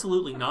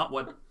absolutely not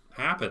what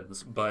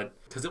happens, but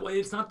because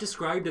it's not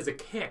described as a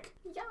kick.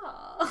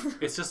 Yeah.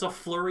 It's just a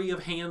flurry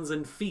of hands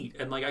and feet,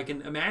 and I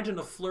can imagine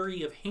a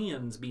flurry of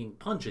hands being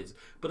punches,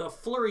 but a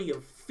flurry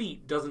of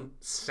feet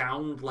doesn't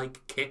sound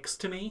like kicks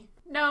to me.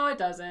 No, it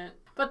doesn't.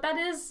 But that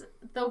is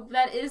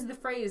the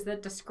phrase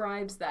that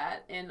describes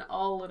that in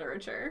all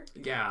literature.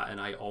 Yeah,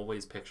 and I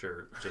always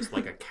picture just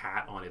a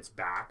cat on its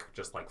back,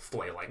 just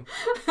flailing.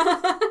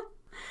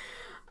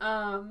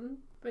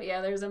 But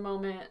yeah, there's a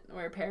moment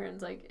where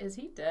Perrin's like, is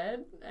he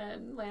dead?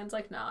 And Lan's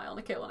like, nah, I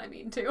only kill when I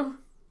mean to.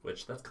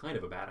 Which, that's kind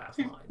of a badass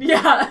line.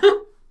 Yeah.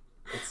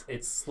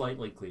 It's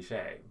slightly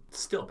cliche.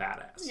 Still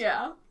badass.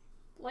 Yeah.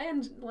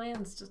 Lan's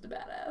just a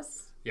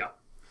badass. Yeah.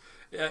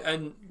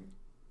 And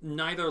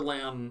neither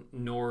Lan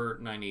nor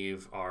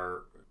Nynaeve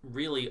are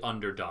really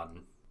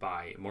underdone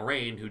by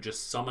Moraine, who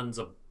just summons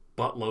a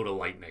buttload of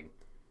lightning.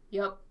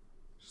 Yep.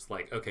 Just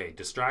okay,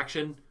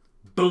 distraction,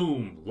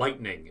 boom,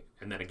 lightning.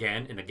 And then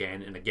again and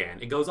again and again.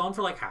 It goes on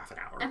for half an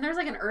hour. And there's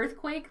an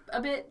earthquake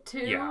a bit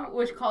too,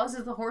 which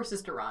causes the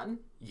horses to run.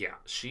 Yeah,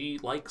 she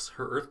likes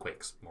her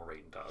earthquakes,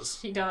 Moraine does.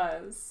 She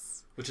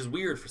does. Which is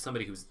weird for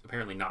somebody who's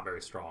apparently not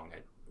very strong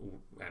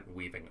at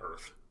weaving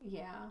earth.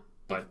 Yeah.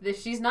 But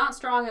if she's not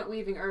strong at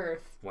weaving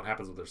earth... What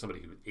happens when there's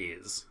somebody who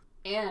is?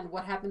 And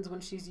what happens when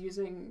she's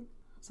using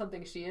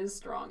something she is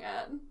strong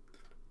at?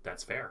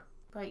 That's fair.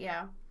 But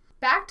yeah.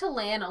 Back to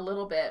Lan a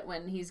little bit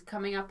when he's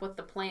coming up with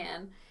the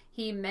plan...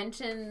 He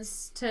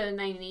mentions to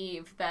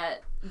Nynaeve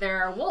that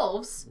there are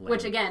wolves,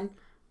 which again...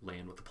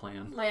 Lan with the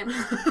plan. Lan.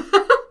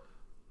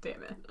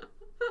 Damn it.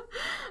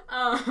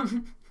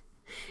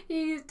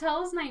 He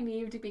tells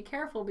Nynaeve to be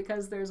careful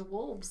because there's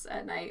wolves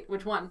at night.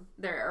 Which one?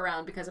 They're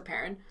around because of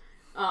Perrin.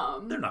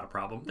 They're not a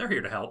problem. They're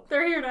here to help.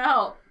 They're here to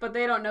help, but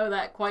they don't know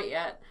that quite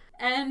yet.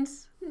 And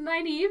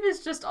Nynaeve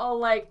is just all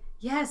like...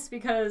 Yes,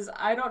 because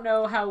I don't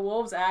know how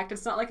wolves act.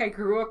 It's not like I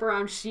grew up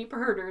around sheep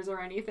herders or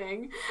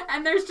anything.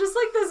 And there's just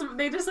this,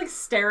 they just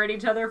stare at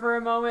each other for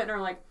a moment and are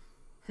like,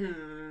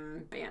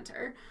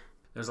 banter.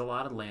 There's a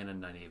lot of Lan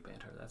and Nynaeve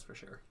banter, that's for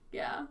sure.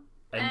 Yeah.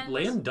 And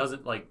Lan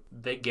doesn't, like,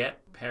 they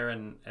get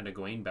Perrin and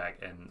Egwene back,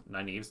 and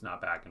Nynaeve's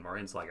not back, and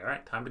Moiraine's like, all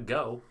right, time to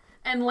go.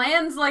 And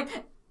Lan's like,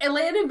 and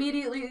Lan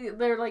immediately,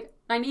 they're like,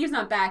 Nynaeve's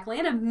not back.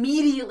 Lan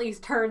immediately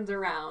turns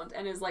around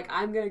and is like,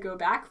 I'm gonna go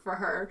back for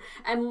her.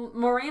 And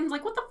Moraine's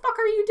like, what the fuck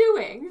are you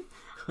doing?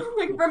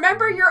 Like,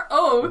 remember your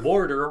oath.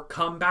 Warder,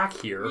 come back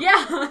here.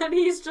 Yeah, and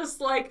he's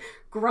just like,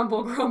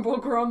 grumble, grumble,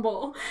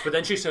 grumble. But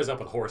then she shows up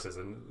with horses,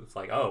 and it's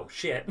like, oh,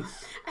 shit.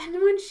 And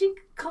when she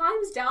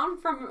climbs down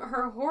from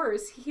her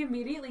horse, he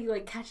immediately,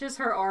 like, catches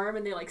her arm,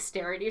 and they, like,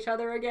 stare at each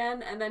other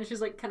again. And then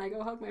she's like, can I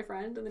go hug my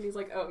friend? And then he's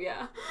like, oh,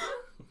 yeah.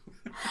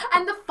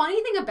 And the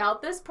funny thing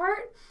about this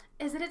part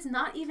is that it's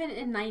not even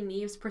in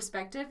Nynaeve's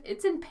perspective.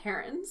 It's in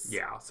Perrin's.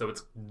 Yeah, so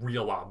it's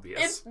real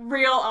obvious. It's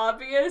real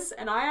obvious,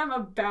 and I am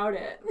about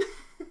it.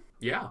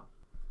 Yeah.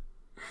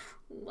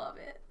 Love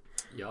it.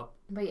 Yup.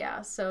 But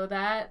yeah, so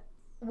that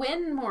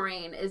when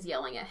Moiraine is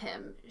yelling at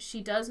him,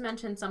 she does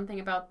mention something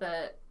about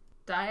the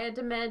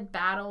diademed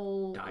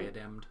battle...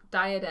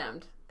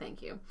 Diademed,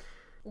 thank you.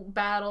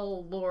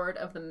 Battle Lord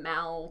of the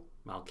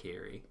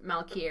Malkyri.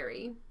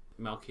 Malkyri.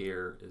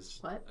 is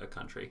what? A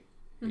country.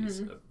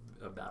 He's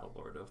a battle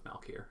lord of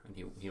Malkyr,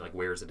 and he like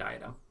wears a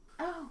diadem.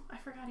 Oh, I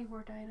forgot he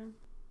wore a diadem.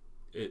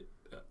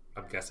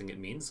 I'm guessing it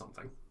means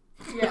something.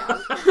 Yeah.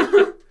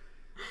 I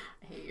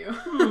hate you.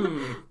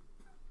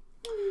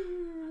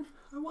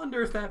 I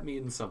wonder if that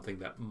means something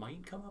that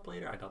might come up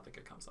later. I don't think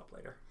it comes up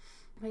later.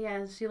 But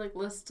yeah, she like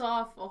lists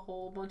off a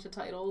whole bunch of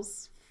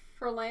titles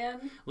for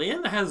Lan.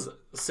 Lan has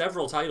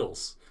several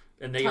titles,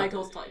 and they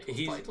titles.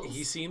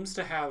 He seems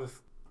to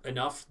have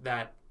enough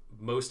that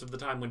most of the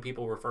time when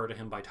people refer to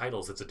him by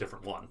titles, it's a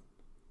different one.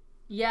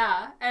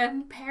 Yeah,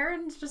 and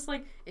Perrin's just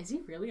like, is he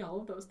really all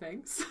of those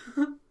things?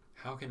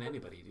 How can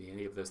anybody be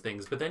any of those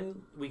things? But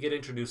then we get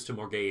introduced to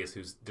Morgase,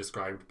 who's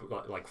described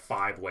like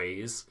 5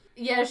 ways.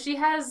 Yeah, she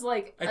has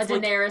like a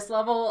Daenerys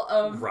level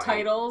of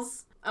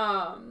titles.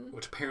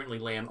 Which apparently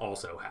Lan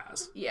also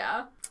has.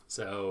 Yeah.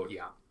 So,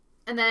 yeah.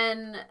 And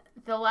then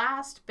the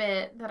last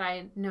bit that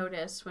I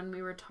noticed when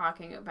we were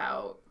talking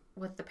about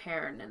with the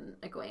Perrin and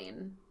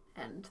Egwene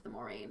and the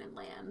Moiraine and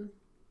Lan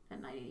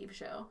and Nynaeve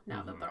show,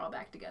 now that they're all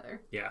back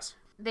together. Yes.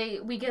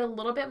 We get a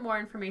little bit more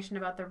information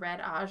about the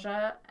Red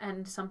Aja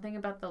and something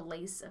about the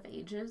Lace of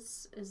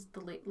Ages.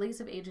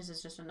 Lace of Ages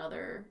is just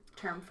another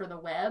term for the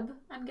web,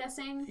 I'm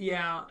guessing.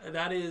 Yeah,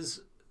 that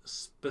is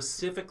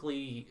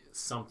specifically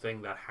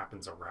something that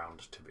happens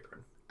around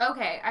Tiburon.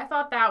 Okay, I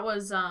thought that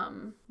was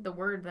the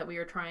word that we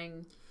were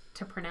trying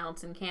to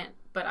pronounce and can't,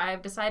 but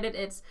I've decided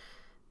it's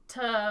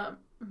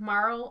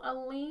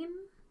Tamarl-Aline?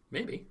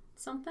 Maybe.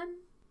 Something?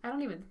 I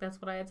don't even think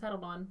that's what I had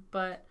settled on.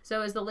 But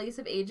so is the Lace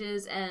of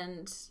Ages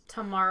and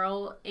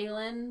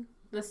Tamarl-Aline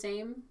the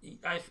same?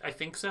 I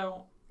think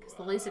so. Because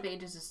the Lace of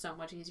Ages is so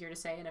much easier to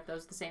say, and if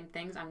those are the same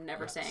things, I'm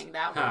never saying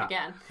that word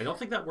again. I don't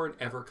think that word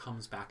ever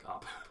comes back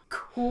up.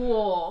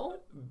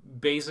 Cool.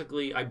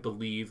 Basically, I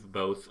believe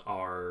both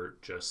are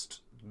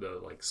just the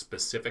like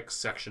specific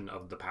section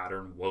of the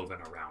pattern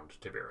woven around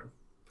Tiburon.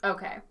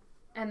 Okay.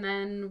 And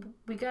then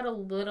we got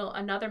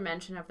another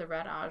mention of the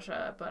Red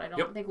Aja, but I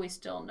don't think we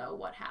still know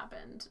what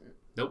happened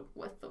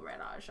with the Red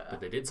Aja. But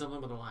they did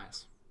something with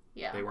Elias.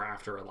 Yeah. They were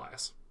after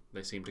Elias.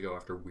 They seem to go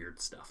after weird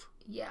stuff.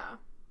 Yeah.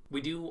 We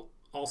do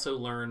also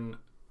learn,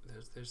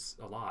 there's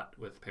a lot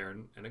with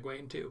Perrin and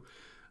Egwene too.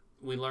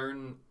 We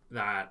learn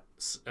that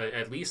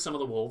at least some of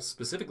the wolves,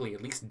 specifically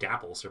at least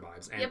Dapple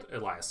survives and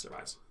Elias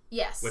survives.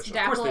 Yes. Which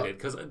of course they did,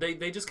 because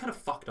they just kind of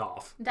fucked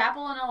off.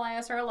 Dapple and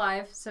Elias are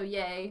alive, so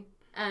yay.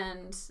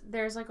 And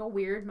there's like a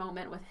weird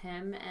moment with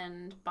him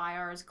and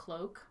Bayar's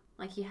cloak.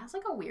 Like he has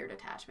like a weird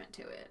attachment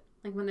to it.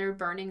 Like when they're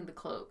burning the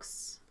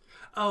cloaks.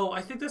 Oh,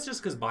 I think that's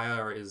just because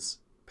Bayar is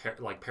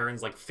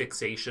Perrin's like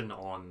fixation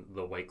on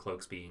the white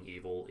cloaks being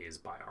evil is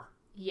Bayar.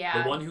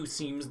 Yeah. The one who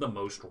seems the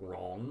most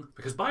wrong,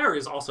 because Bayar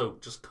is also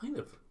just kind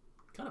of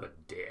a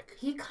dick.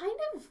 He kind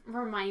of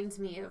reminds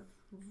me of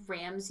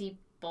Ramsay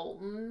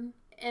Bolton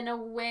in a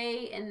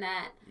way, in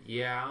that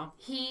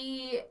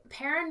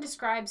Perrin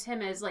describes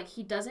him as like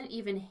he doesn't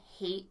even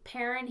hate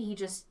Perrin, he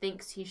just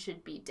thinks he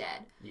should be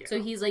dead. Yeah.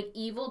 So he's like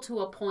evil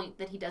to a point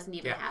that he doesn't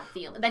even have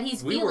feelings, that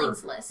he's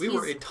feelingsless. We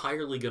were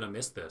entirely gonna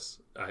miss this.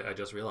 I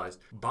just realized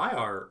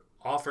Bayar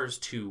offers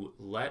to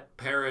let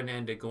Perrin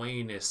and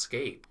Egwene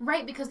escape.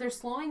 Right, because they're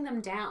slowing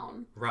them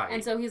down. Right.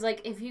 And so he's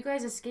like, if you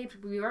guys escaped,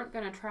 we weren't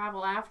gonna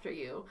travel after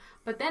you.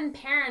 But then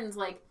Perrin's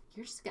like,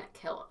 you're just gonna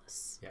kill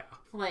us. Yeah.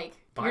 Like,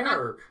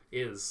 Bayar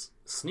is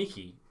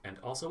sneaky and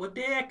also a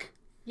dick.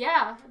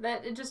 Yeah,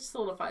 that it just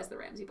solidifies the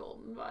Ramsay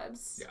Bolton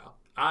vibes. Yeah.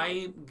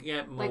 I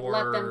get more... Like,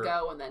 let them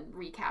go and then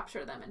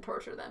recapture them and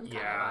torture them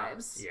kind of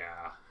vibes.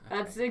 Yeah.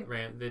 That's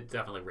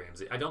definitely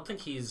Ramsay. I don't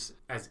think he's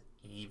as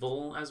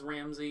evil as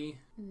Ramsay.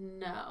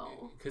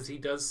 No. Because he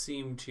does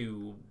seem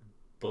to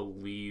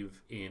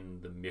believe in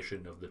the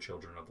mission of the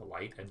Children of the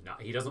Light, and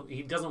he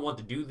doesn't want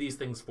to do these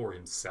things for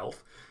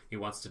himself. He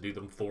wants to do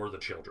them for the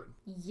children.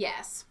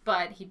 Yes,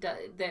 but he does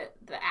the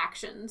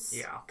actions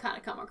Yeah. kind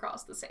of come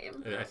across the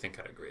same. I think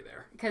I'd agree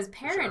there. Because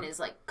Perrin Sure. is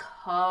like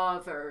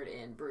covered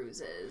in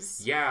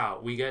bruises. Yeah,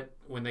 we get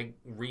when they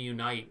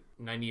reunite,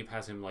 Nynaeve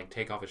has him like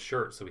take off his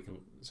shirt so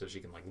she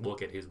can like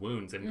look at his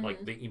wounds, and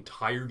like the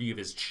entirety of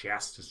his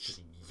chest is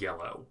just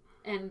yellow.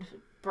 And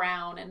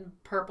brown and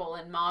purple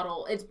and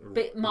mottled. It's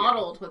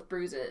mottled with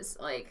bruises.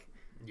 Like,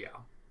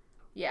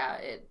 yeah.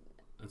 It.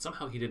 And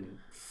somehow he didn't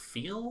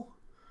feel.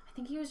 I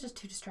think he was just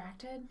too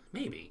distracted.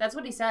 Maybe. That's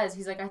what he says.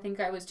 He's like, I think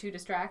I was too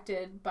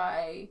distracted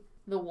by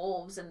the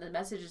wolves and the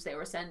messages they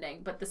were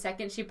sending. But the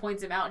second she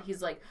points him out,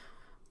 he's like,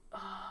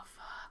 oh,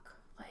 fuck.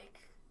 Like,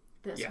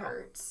 this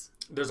hurts.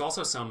 There's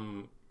also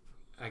some,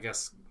 I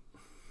guess,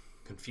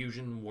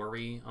 confusion,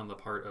 worry on the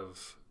part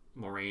of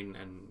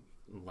Moiraine and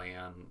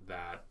Lan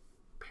that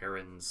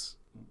Perrin's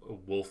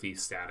wolfy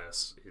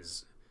status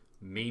is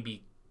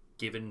maybe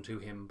given to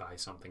him by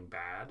something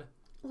bad.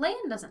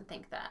 Lan doesn't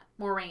think that.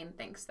 Moiraine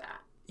thinks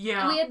that.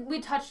 Yeah. And we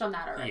touched on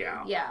that already.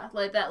 Yeah.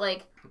 Like that,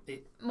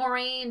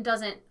 Moiraine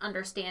doesn't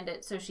understand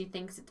it, so she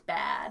thinks it's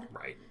bad.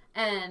 Right.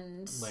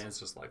 And Lan's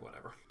just like,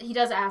 whatever. He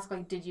does ask,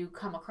 like, did you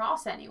come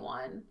across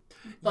anyone?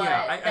 But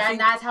I think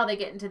that's how they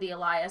get into the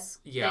Elias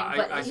thing.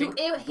 But I think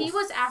he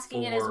was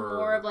asking it as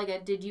more of like a,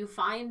 did you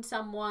find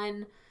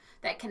someone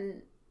that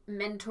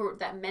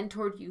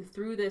mentored you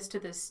through this to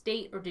this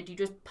state, or did you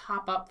just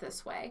pop up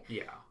this way?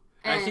 Yeah.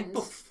 And I think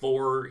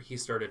before he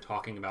started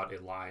talking about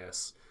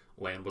Elias,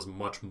 Lan was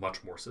much,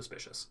 much more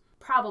suspicious.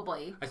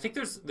 Probably. I think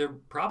there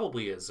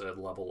probably is a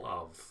level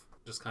of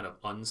just kind of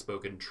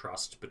unspoken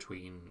trust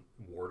between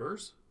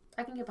warders.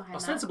 I can get behind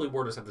Ostensibly,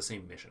 warders have the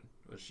same mission,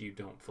 which you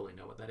don't fully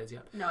know what that is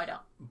yet. No, I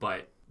don't.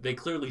 But they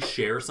clearly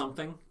share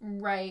something.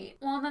 Right.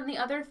 Well, and then the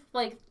other,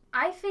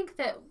 I think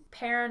that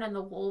Perrin and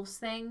the wolves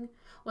thing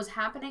was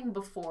happening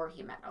before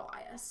he met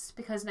Elias.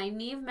 Because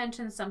Nynaeve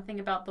mentioned something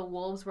about the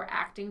wolves were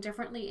acting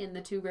differently in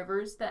the Two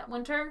Rivers that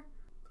winter.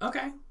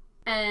 Okay.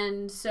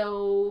 And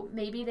so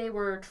maybe they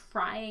were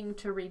trying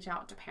to reach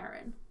out to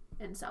Perrin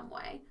in some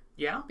way.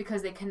 Yeah.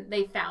 Because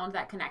they found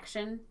that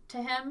connection to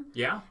him.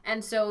 Yeah.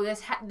 And so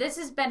this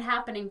has been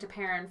happening to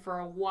Perrin for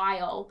a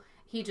while.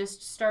 He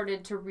just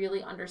started to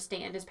really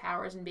understand his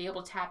powers and be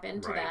able to tap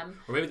into them.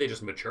 Or maybe they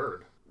just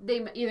matured.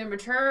 They either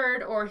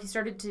matured or he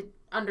started to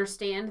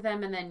understand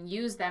them and then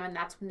use them, and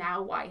that's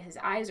now why his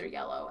eyes are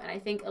yellow. And I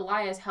think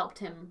Elias helped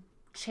him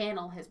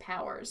channel his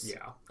powers.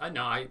 Yeah. I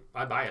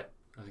buy it.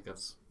 I think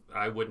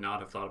I would not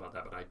have thought about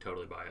that, but I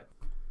totally buy it.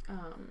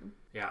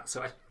 Yeah,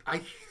 so I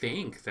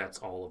think that's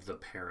all of the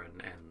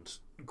Perrin and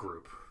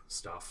group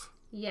stuff.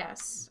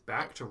 Yes.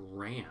 Back to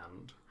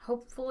Rand.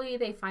 Hopefully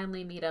they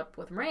finally meet up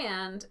with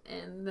Rand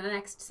in the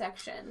next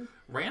section.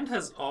 Rand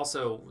has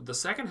also, the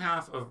second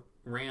half of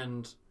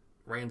Rand's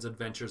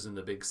adventures in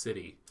the big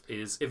city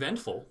is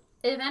eventful.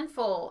 And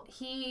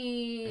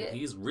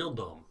he's real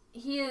dumb.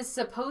 He is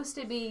supposed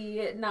to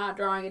be not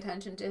drawing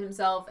attention to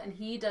himself, and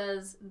he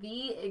does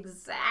the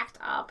exact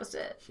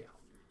opposite. Yeah.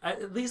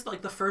 At least,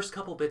 the first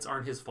couple bits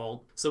aren't his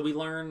fault. So we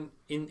learn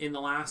in the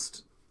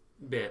last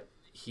bit,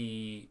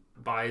 he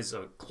buys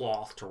a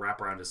cloth to wrap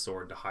around his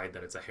sword to hide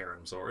that it's a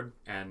harem sword.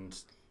 And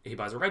he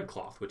buys a red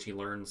cloth, which he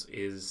learns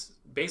is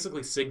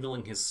basically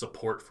signaling his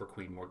support for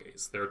Queen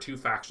Morghese. There are two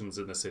factions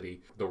in the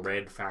city, the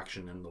red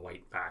faction and the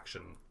white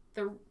faction.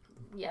 The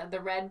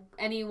red,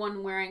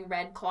 anyone wearing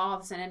red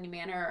cloths in any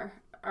manner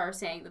are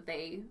saying that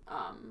they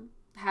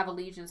have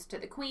allegiance to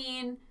the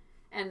queen,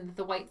 and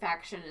the white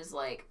faction is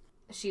like,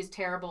 she's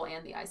terrible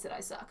and the Aes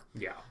Sedai suck.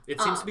 Yeah.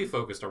 It seems to be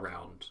focused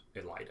around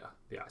Elaida,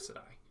 the Aes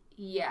Sedai.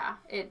 Yeah,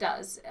 it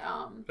does.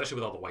 Especially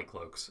with all the white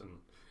cloaks, and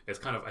it's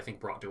kind of, I think,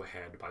 brought to a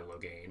head by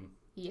Logain.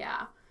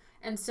 Yeah.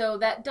 And so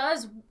that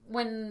does,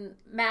 when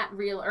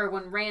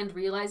Rand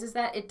realizes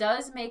that, it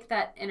does make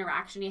that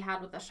interaction he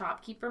had with the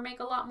shopkeeper make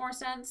a lot more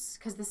sense.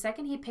 Because the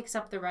second he picks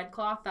up the red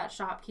cloth, that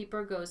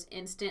shopkeeper goes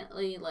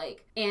instantly,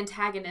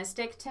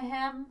 antagonistic to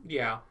him.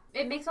 Yeah.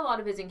 It makes a lot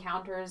of his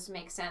encounters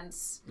make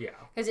sense. Yeah.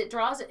 Because it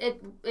draws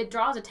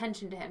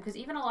attention to him. Because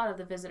even a lot of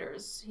the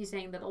visitors, he's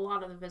saying that a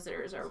lot of the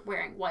visitors are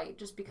wearing white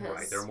just because...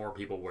 Right, there are more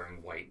people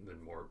wearing white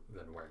than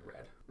wearing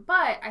red.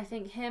 But I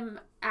think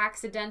him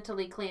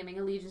accidentally claiming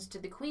allegiance to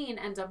the queen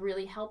ends up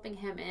really helping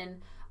him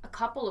in a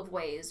couple of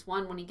ways.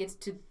 One, when he gets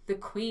to the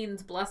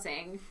queen's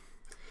blessing.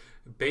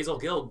 Basil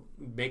Gill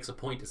makes a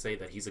point to say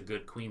that he's a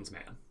good queen's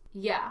man.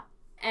 Yeah.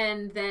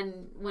 And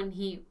then when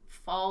he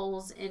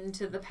falls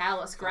into the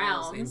palace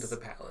grounds.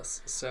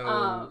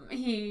 So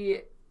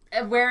he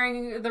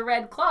wearing the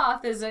red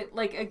cloth is a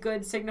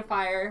good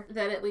signifier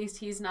that at least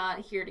he's not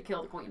here to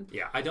kill the queen.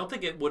 Yeah, I don't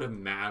think it would have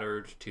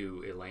mattered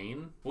to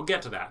Elaine. We'll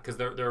get to that because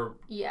there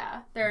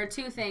are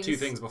two things. Two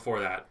things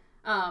before that.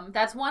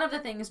 That's one of the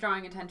things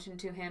drawing attention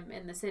to him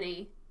in the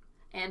city,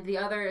 and the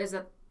other is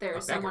that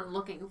there's someone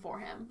looking for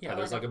him. Yeah,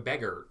 there's like a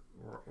beggar.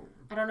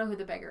 I don't know who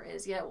the beggar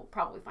is yet. We'll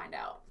probably find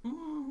out.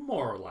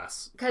 More or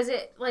less. Because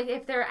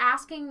if they're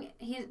asking,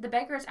 the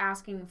beggar is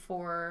asking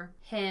for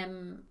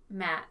him,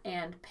 Matt,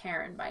 and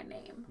Perrin by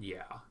name.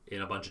 Yeah,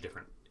 in a bunch of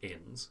different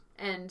inns.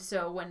 And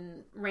so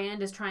when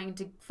Rand is trying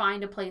to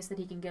find a place that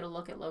he can get a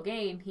look at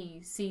Logain,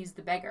 he sees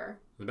the beggar.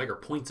 The beggar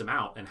points him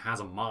out and has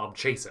a mob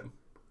chase him.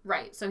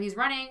 Right. So he's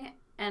running,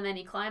 and then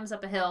he climbs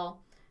up a hill,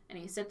 and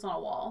he sits on a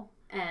wall.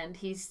 And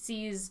he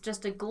sees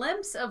just a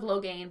glimpse of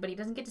Logain, but he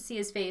doesn't get to see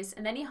his face.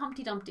 And then he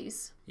Humpty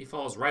Dumpties. He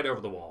falls right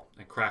over the wall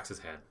and cracks his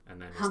head. And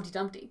then Humpty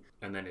Dumpty.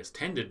 And then is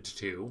tended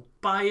to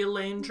by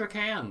Elaine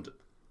Trakand,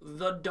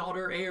 the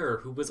daughter heir,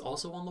 who was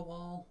also on the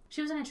wall.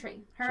 She was in a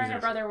tree. Her and her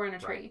brother were in a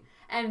tree. Right.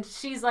 And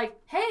she's like,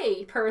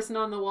 hey, person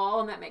on the wall.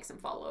 And that makes him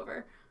fall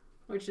over.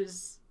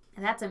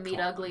 That's a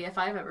meat ugly if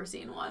I've ever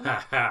seen one.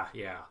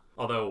 Yeah.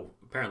 Although,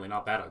 apparently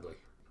not that ugly.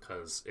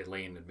 Because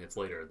Elaine admits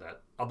later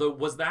that, although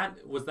was that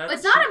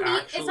it's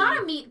not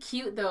a meet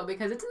cute though,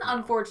 because it's an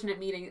unfortunate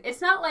meeting.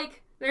 It's not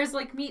like there's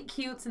like meet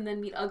cutes and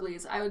then meet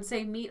uglies. I would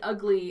say meet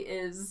ugly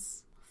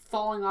is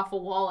falling off a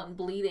wall and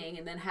bleeding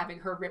and then having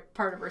her rip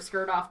part of her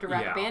skirt off to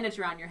wrap a bandage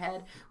around your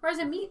head. Whereas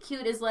a meet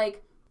cute is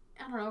like,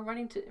 I don't know,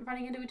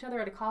 running into each other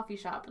at a coffee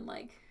shop and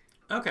like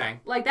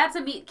that's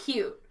a meet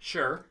cute.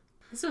 Sure.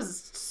 This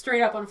was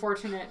straight up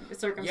unfortunate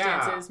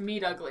circumstances. Yeah.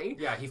 Meet ugly.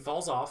 Yeah, he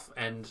falls off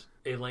and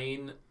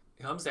Elaine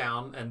comes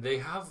down and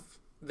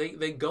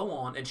they go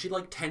on and she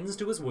like tends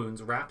to his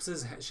wounds, wraps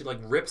his head, she like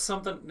rips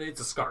something,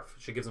 it's a scarf,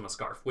 she gives him a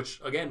scarf,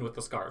 which again with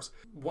the scarves,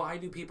 why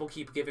do people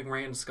keep giving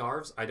Rand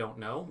scarves? I don't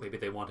know, maybe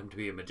they want him to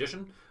be a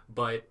magician,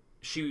 but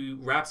she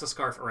wraps a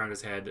scarf around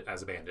his head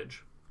as a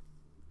bandage.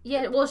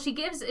 Yeah, well,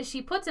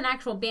 she puts an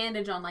actual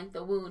bandage on like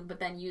the wound, but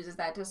then uses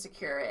that to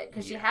secure it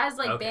because she has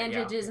like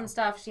bandages and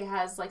stuff. She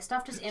has like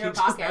stuff just in her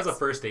pockets. She just has a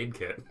first aid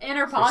kit in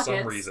her pockets for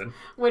some reason.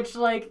 Which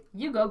like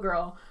you go,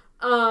 girl.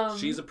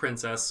 She's a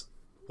princess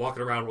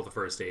walking around with a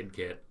first aid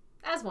kit.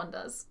 As one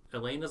does.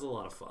 Elaine is a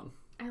lot of fun.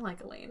 I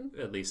like Elaine.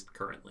 At least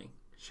currently.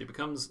 She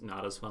becomes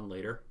not as fun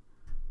later.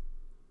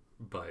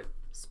 But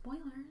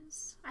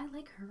spoilers. I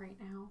like her right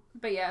now.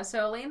 But yeah,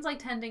 so Elaine's like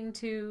tending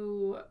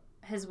to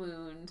his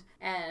wound,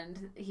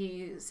 and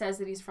he says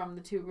that he's from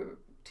the two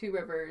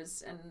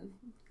rivers, and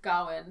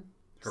Gawain,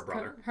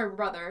 her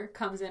brother,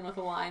 comes in with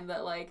a line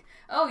that like,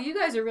 oh, you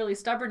guys are really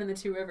stubborn in the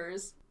Two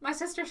Rivers. My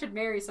sister should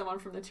marry someone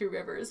from the Two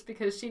Rivers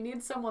because she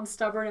needs someone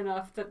stubborn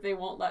enough that they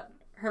won't let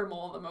her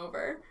mull them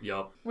over.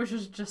 Yup. Which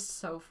is just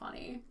so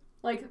funny.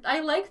 Like,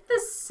 I like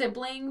the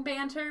sibling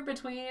banter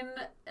between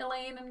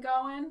Elaine and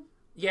Gawain.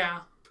 Yeah.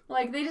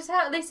 Like,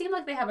 they seem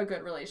like they have a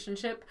good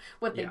relationship.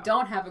 What they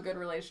don't have a good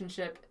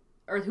relationship,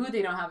 or who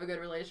they don't have a good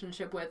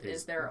relationship with,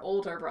 is their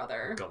older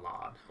brother.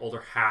 Galad.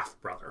 Older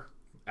half-brother.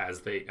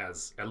 As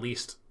at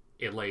least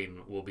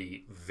Elaine will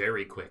be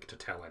very quick to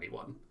tell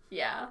anyone.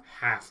 Yeah.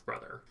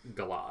 Half-brother,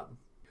 Galad,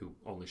 who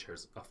only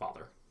shares a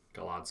father.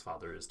 Galad's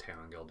father is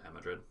Taringail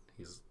Damodred.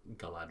 He's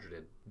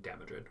Galadriel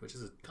Damodred, which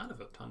is kind of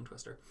a tongue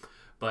twister.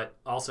 But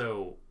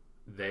also,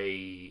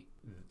 Elaine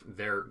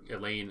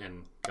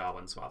and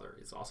Gawain's father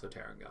is also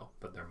Taringail,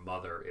 but their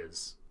mother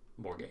is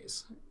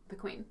Morgase. The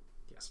queen.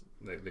 Yes,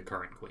 the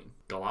current queen.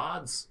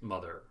 Galad's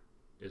mother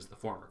is the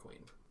former queen.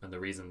 And the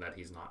reason that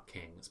he's not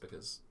king is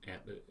because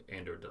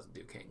Andor doesn't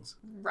do kings.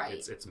 Right.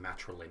 It's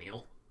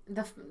matrilineal.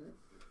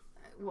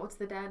 What's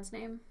the dad's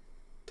name?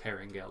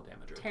 Taringail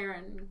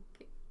Damodred.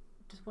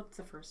 What's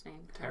the first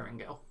name?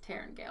 Taringail.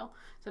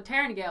 So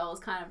Taringail is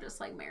kind of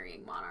just like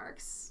marrying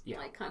monarchs. Yeah.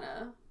 Like kind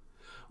of.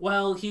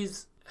 Well,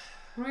 he's.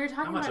 When we were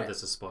talking how much of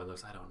this is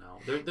spoilers? I don't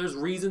know. There's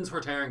reasons for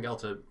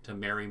Taringail to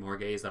marry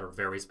Morgase that are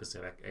very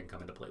specific and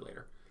come into play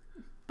later.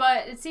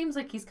 But it seems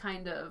like he's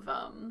kind of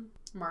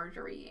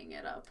Marjorie-ing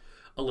it up.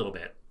 A little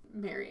bit.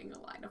 Marrying a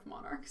line of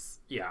monarchs.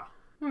 Yeah.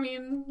 I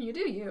mean, you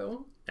do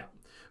you. Yeah.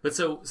 But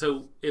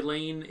so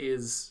Elaine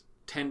is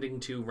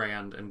tending to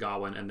Rand and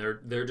Gawain, and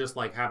they're just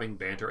like having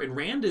banter. And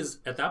Rand is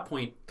at that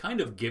point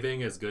kind of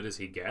giving as good as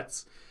he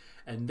gets.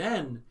 And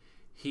then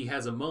he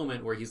has a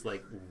moment where he's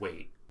like,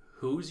 wait,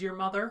 who's your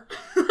mother?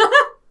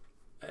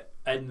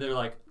 And they're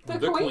like,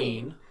 the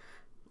queen.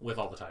 With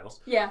all the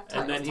titles. Yeah.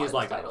 And then he's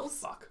like, oh,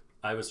 fuck.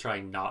 I was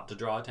trying not to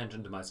draw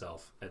attention to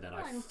myself, and then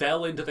I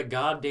fell into the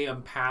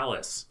goddamn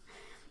palace.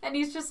 And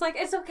he's just like,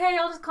 it's okay,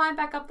 I'll just climb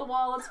back up the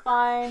wall, it's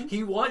fine.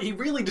 He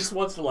really just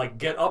wants to, like,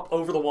 get up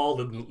over the wall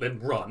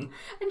and run.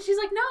 And she's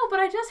like, no, but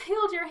I just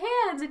healed your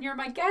hands, and you're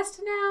my guest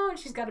now. And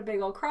she's got a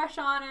big old crush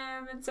on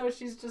him, and so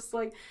she's just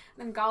like,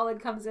 and then Galad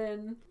comes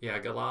in. Yeah,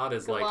 Galad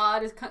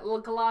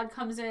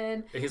comes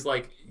in. He's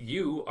like,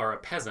 you are a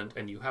peasant,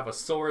 and you have a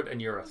sword,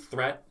 and you're a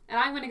threat. And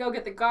I'm gonna go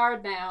get the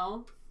guard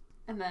now.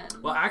 And then...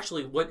 Well,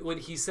 actually, what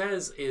he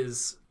says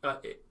is,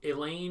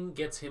 Elaine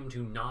gets him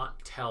to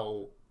not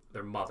tell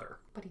their mother.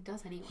 But he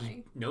does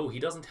anyway. He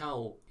doesn't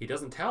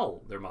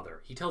tell their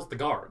mother. He tells the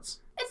guards.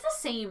 It's the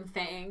same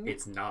thing.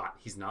 It's not.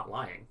 He's not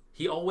lying.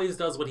 He always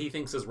does what he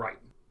thinks is right.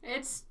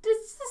 It's the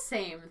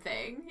same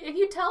thing. If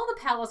you tell the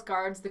palace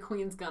guards, the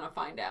queen's gonna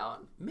find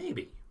out.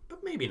 Maybe,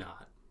 but maybe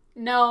not.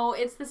 No,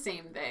 it's the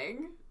same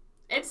thing.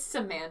 It's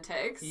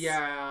semantics.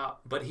 Yeah,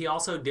 but he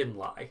also didn't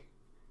lie.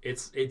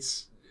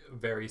 It's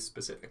very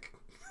specific.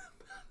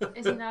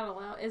 Is he not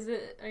allowed? Is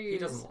it? Are you? He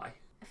doesn't lie.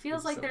 It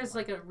feels like there's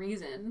like a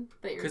reason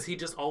that you're. Because he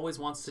just always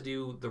wants to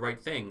do the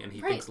right thing, and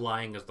he Right. thinks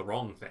lying is the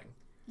wrong thing.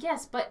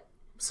 Yes, but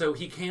So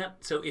he can't.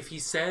 So if he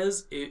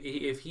says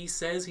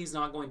he's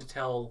not going to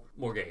tell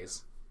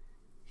Morghese,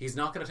 he's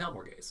not going to tell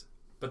Morghese.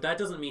 But that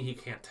doesn't mean he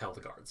can't tell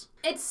the guards.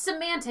 it's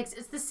semantics.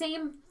 It's the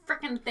same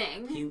freaking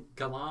thing.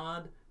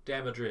 Galad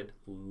de Madrid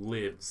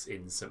lives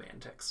in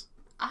semantics.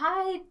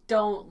 I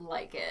don't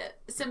like it.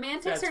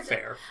 Semantics That's are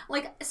fair.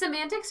 like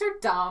semantics are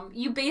dumb.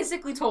 You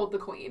basically told the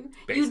queen.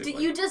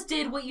 Basically. You just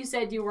did what you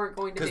said you weren't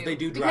going to do. Because they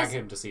do drag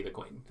him to see the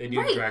queen. They do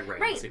drag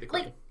Rand to see the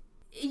queen. Like,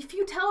 if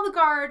you tell the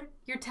guard,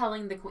 you're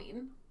telling the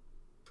queen.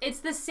 It's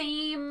the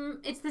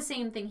same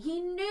thing. He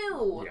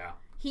knew. Yeah.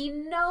 He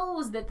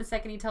knows that the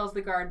second he tells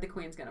the guard, the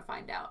queen's going to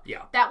find out.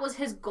 Yeah. That was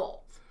his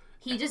goal.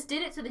 He just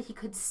did it so that he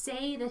could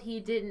say that he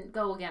didn't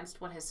go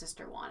against what his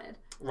sister wanted.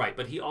 Right,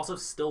 but he also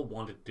still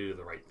wanted to do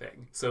the right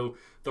thing. So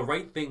the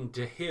right thing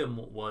to him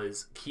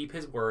was keep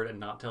his word and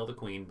not tell the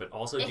queen, but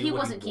also do He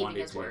what wasn't he keeping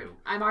wanted his to word. do.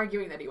 I'm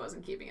arguing that he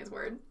wasn't keeping his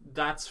word.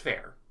 That's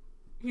fair.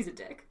 He's a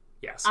dick.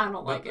 Yes. I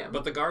don't like him.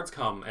 But the guards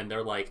come and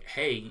they're like,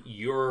 hey,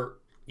 you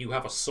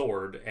have a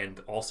sword and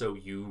also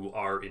you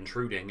are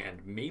intruding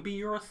and maybe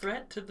you're a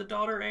threat to the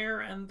daughter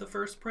heir and the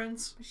first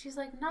prince? But she's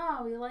like,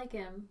 no, we like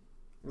him.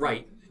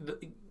 Right.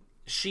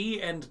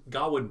 She and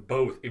Gawain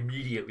both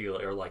immediately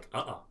are like,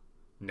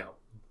 no.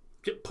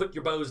 Put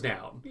your bows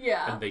down.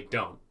 Yeah. And they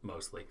don't,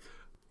 mostly.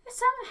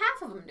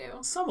 Half of them do.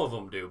 Some of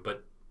them do,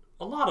 but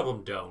a lot of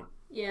them don't.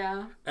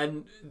 Yeah.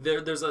 And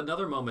there's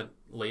another moment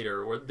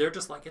later where they're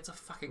just like, it's a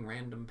fucking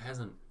random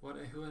peasant.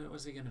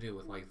 What's he gonna do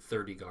with like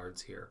 30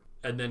 guards here?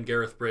 And then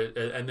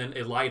and then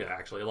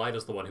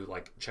Elida's the one who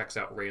like checks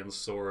out Rand's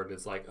sword.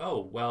 It's like,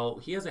 oh well,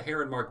 he has a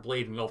heron mark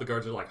blade, and all the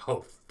guards are like,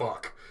 oh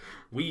fuck,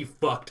 we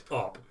fucked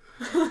up,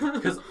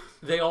 because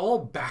they all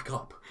back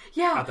up.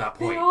 Yeah. At that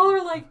point,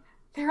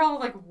 they're all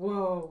like,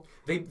 whoa.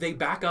 They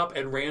back up,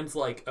 and Rand's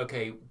like,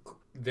 okay.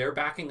 They're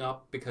backing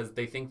up because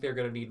they think they're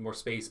going to need more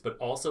space, but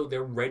also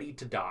they're ready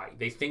to die.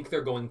 They think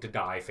they're going to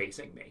die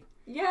facing me.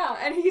 Yeah,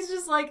 and he's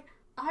just like,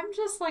 I'm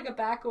just like a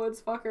backwoods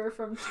fucker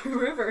from Two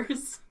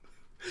Rivers.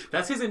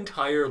 That's his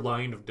entire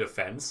line of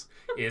defense,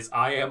 is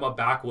I am a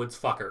backwoods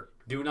fucker.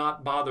 Do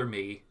not bother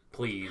me,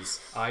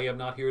 please. I am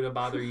not here to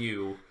bother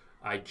you.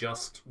 I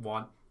just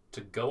want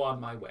to go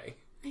on my way.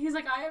 He's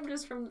like, I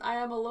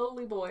am a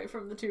lowly boy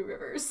from the Two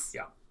Rivers.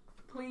 Yeah.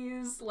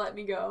 Please let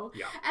me go.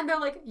 Yeah. And they're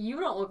like, you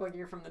don't look like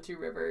you're from the Two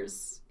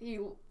Rivers.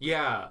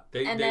 Yeah,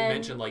 they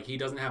mentioned like he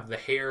doesn't have the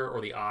hair or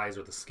the eyes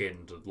or the skin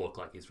to look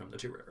like he's from the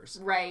Two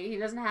Rivers. Right. He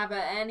doesn't have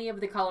any of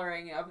the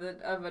coloring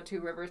of a Two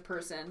Rivers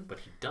person. But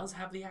he does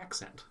have the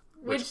accent,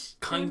 which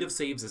kind of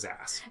saves his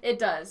ass. It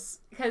does,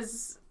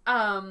 because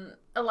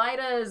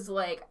Elida is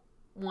like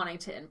wanting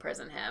to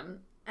imprison him.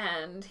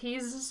 And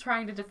he's just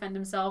trying to defend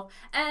himself.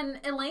 And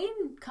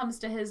Elaine comes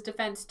to his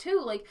defense too.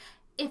 Like,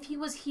 if he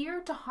was here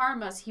to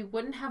harm us, he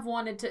wouldn't have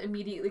wanted to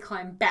immediately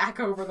climb back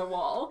over the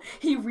wall.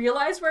 He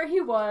realized where he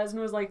was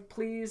and was like,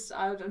 please,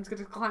 I'm just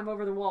going to climb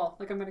over the wall.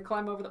 Like, I'm going to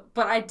climb over the...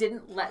 But I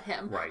didn't let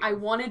him. Right. I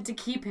wanted to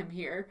keep him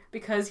here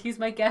because he's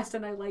my guest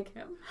and I like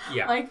him.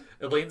 Yeah. Like,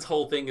 Elaine's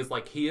whole thing is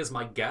like, he is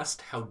my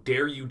guest. How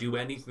dare you do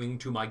anything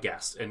to my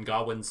guest? And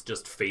Gawain's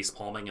just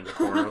face-palming in the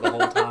corner the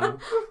whole time.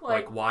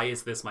 like, why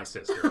is this my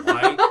sister?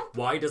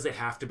 Why does it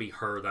have to be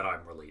her that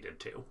I'm related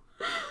to?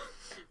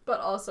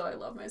 But also, I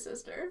love my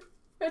sister.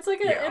 It's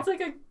like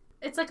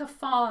a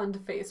fond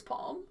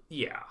facepalm.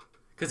 Yeah,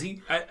 because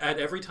he at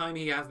every time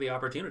he has the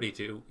opportunity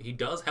to, he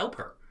does help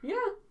her. Yeah,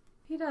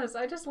 he does.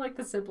 I just like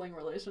the sibling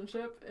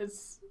relationship.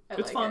 It's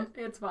fun.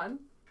 It's fun.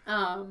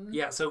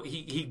 Yeah, so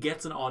he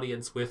gets an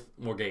audience with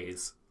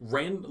Morghese.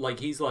 Rand,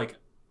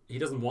 he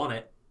doesn't want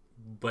it,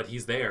 but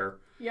he's there.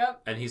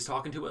 Yep. And he's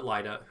talking to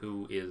Elida,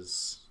 who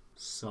is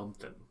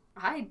something.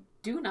 I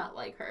do not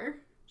like her.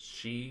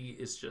 She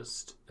is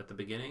just at the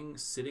beginning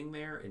sitting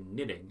there and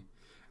knitting.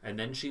 And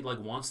then she,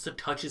 wants to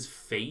touch his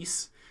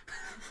face.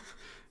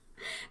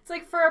 It's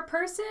like, for a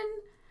person,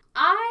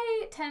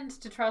 I tend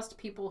to trust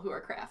people who are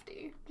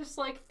crafty. Just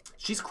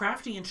She's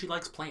crafty and she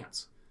likes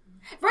plants.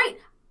 Right.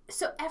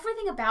 So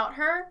everything about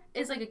her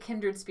is like a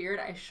kindred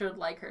spirit. I should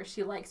like her.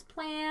 She likes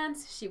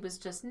plants. She was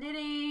just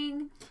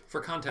knitting.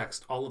 For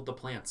context, all of the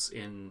plants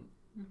in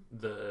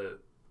the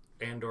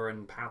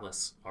Andoran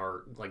Palace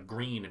are,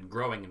 green and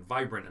growing and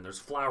vibrant, and there's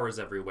flowers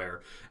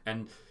everywhere.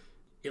 And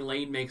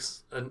Elaine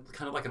makes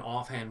kind of an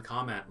offhand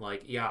comment,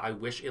 yeah, I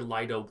wish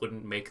Elida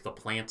wouldn't make the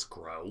plants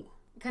grow.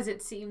 Because it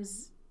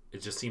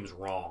just seems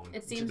wrong.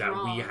 It seems that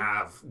wrong. we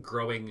have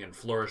growing and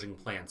flourishing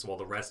plants while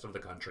the rest of the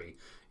country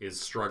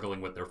is struggling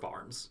with their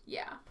farms.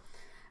 Yeah.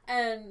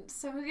 And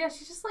so, yeah,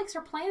 she just likes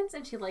her plants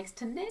and she likes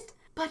to knit.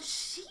 But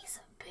she's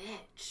a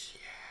bitch.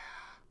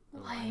 Yeah.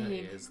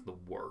 Elida is the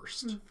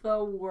worst.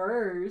 The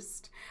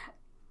worst.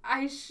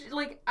 I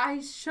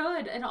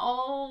should, and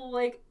all,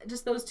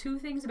 just those two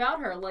things about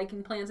her,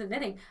 liking plants and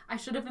knitting, I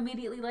should have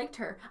immediately liked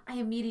her. I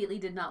immediately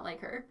did not like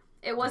her.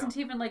 It wasn't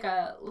even like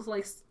oh,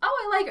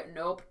 I like it.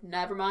 Nope,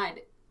 never mind.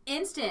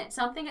 Instant.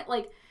 Something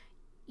like,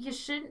 you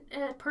shouldn't,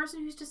 a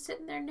person who's just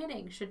sitting there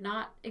knitting should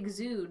not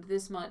exude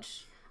this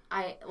much,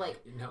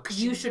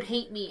 you should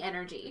hate me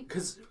energy.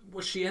 Because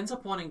what she ends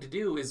up wanting to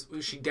do is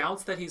she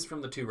doubts that he's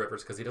from the Two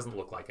Rivers because he doesn't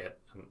look like it.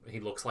 He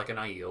looks like an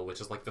Aiel,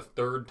 which is like the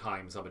third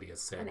time somebody has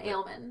said an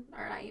Ailman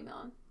or an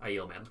Aielman.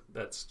 Aielman.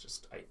 That's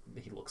just,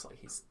 he looks like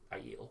he's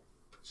Aiel.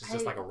 It's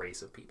just like a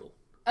race of people.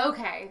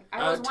 Okay,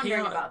 I was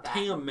wondering about that.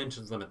 Tam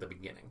mentions them at the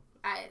beginning.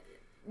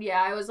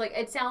 I was like,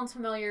 it sounds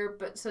familiar,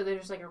 but so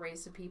there's like a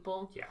race of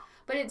people. Yeah.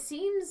 But it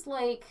seems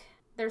like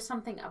there's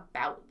something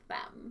about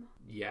them.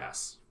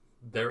 Yes.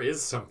 There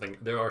is something.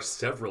 There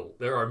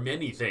are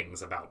many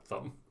things about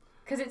them.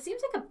 Because it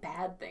seems like a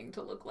bad thing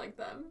to look like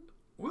them.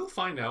 We'll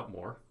find out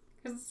more.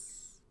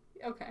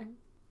 Okay.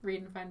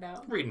 Read and find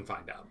out. Read and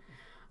find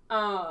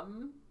out.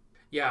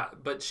 Yeah,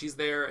 but she's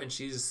there and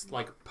she's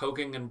like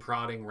poking and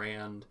prodding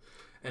Rand,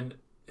 and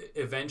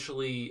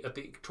eventually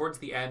towards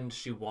the end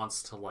she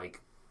wants to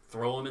like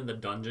throw him in the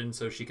dungeon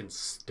so she can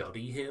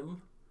study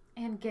him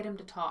and get him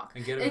to talk.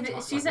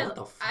 She said, what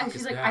the fuck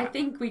she's like, that? I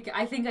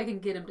think I can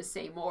get him to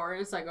say more.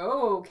 And it's like,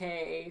 oh,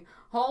 okay,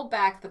 hold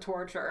back the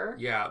torture.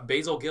 Yeah,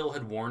 Basil Gill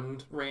had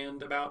warned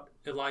Rand about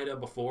Elida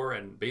before,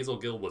 and Basil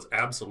Gill was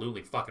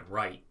absolutely fucking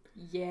right.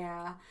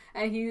 Yeah,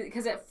 and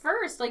because at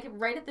first, like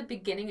right at the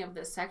beginning of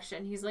this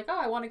section, he's like, oh,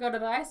 I want to go to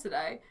the Aes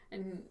Sedai,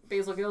 and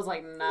Basil Gill's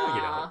like, nah. No,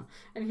 you don't.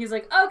 And he's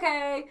like,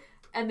 okay,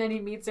 and then he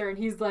meets her and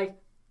he's like,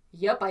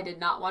 yep, I did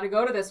not want to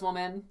go to this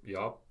woman.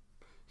 Yup.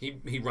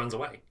 He runs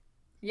away.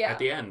 Yeah. At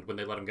the end, when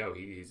they let him go,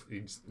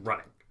 he's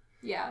running.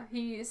 Yeah,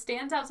 he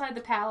stands outside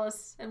the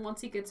palace, and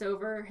once he gets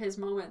over his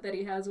moment that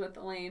he has with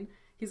Elaine,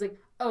 he's like,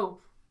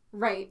 oh,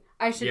 right,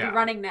 I should be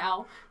running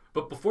now.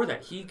 But before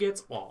that, he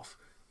gets off.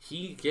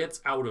 He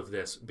gets out of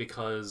this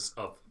because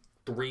of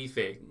 3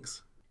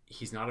 things.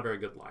 He's not a very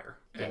good liar.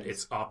 And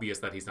it's obvious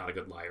that he's not a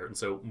good liar. And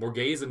so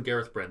Morghese and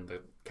Gareth Bryn,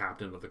 the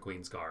captain of the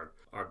Queen's Guard,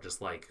 are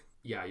just like,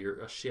 yeah, you're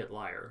a shit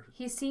liar.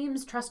 He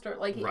seems trustworthy.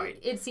 Like, right.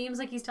 It seems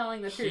like he's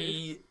telling the truth.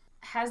 He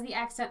has the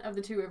accent of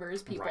the Two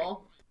Rivers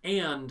people. Right.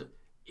 And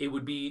it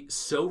would be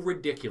so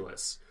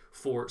ridiculous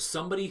for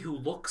somebody who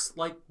looks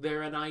like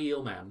they're an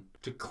Aiel man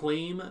to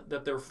claim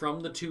that they're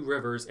from the Two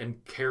Rivers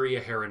and carry a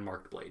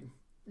heron-marked blade.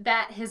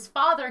 That his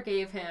father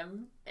gave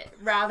him,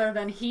 rather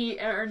than he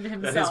earned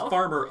himself.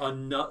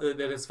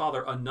 That his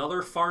father,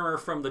 another farmer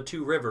from the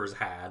Two Rivers,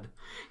 had.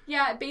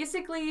 Yeah,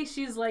 basically,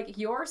 she's like,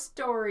 your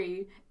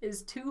story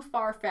is too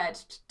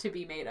far-fetched to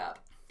be made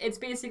up. It's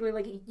basically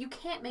like, you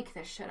can't make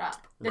this shit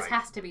up. This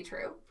has to be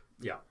true.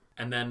 Yeah.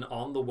 And then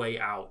on the way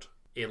out,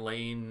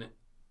 Elaine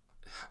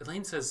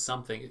says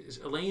something.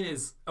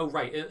 Elaine's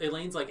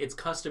like, it's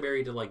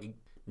customary to like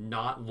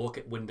not look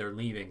at when they're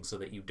leaving so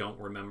that you don't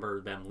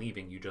remember them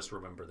leaving, you just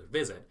remember their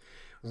visit.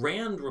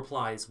 Rand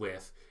replies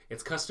with,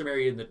 it's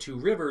customary in the Two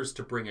Rivers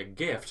to bring a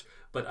gift,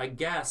 but I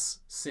guess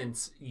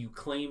since you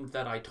claimed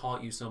that I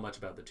taught you so much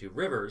about the Two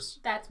Rivers,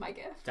 that's my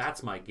gift.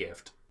 That's my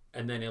gift.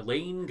 And then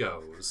Elaine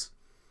goes,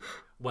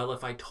 well,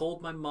 if I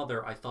told my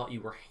mother I thought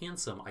you were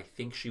handsome, I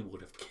think she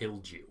would have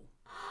killed you.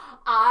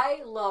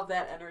 I love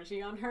that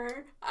energy on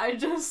her. And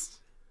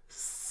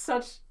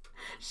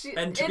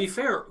to be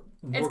fair,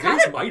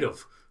 Morghese might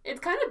have. It's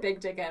kind of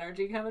big dick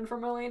energy coming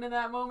from Elaine in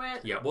that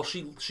moment. Yeah, well,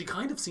 she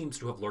kind of seems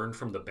to have learned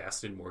from the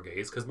best in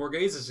Morghese, because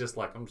Morghese is just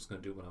like, I'm just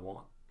going to do what I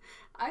want.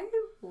 I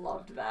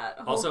loved that.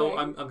 Also,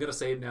 I'm going to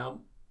say it now,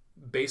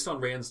 based on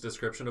Rand's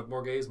description of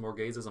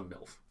Morghese is a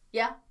MILF.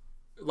 Yeah.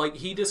 Like,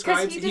 he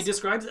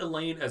describes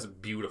Elaine as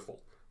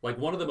beautiful. Like,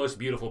 one of the most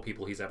beautiful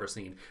people he's ever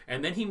seen.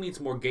 And then he meets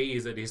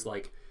Morghese, and he's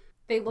like...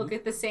 They look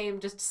at the same,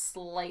 just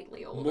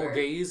slightly older.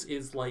 Morghese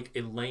is like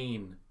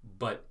Elaine,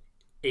 but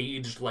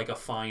aged like a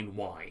fine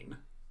wine.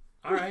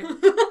 All right.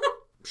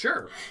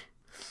 Sure.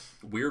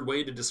 Weird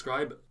way to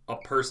describe a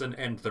person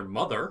and their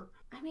mother.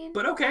 I mean...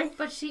 But okay.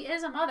 But she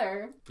is a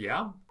mother.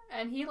 Yeah.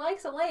 And he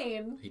likes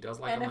Elaine. He does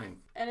like Elaine.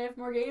 And if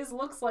Morghese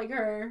looks like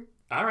her...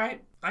 All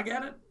right. I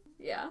get it.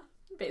 Yeah.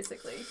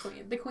 Basically,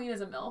 Queen. The Queen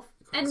is a MILF.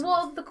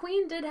 The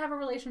Queen did have a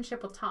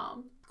relationship with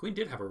Tom. The Queen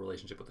did have a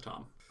relationship with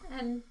Tom.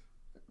 And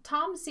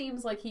Tom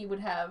seems like he would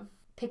have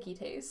picky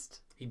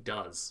taste. He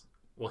does.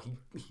 Well,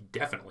 he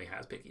definitely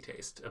has picky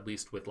taste, at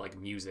least with like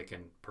music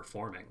and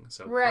performing.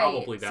 So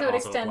probably that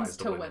also applies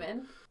to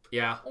women.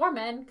 Yeah. Or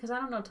men, because I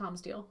don't know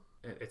Tom's deal.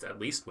 It's at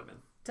least women.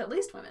 It's at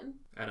least women.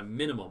 At a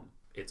minimum,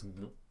 it's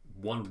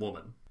one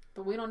woman.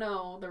 But we don't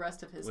know the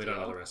rest of his deal. We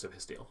don't know the rest of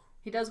his deal.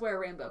 He does wear a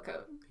rainbow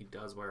coat. He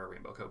does wear a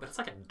rainbow coat, but it's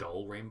like a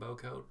dull rainbow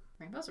coat.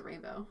 Rainbow's a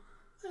rainbow.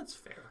 That's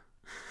fair.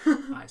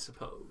 I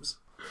suppose.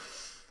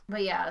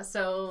 But yeah,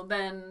 so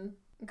then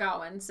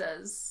Gawain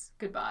says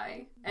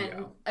goodbye.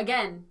 And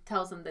again,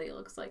 tells him that he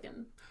looks like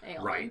an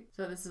alien. Right.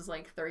 So this is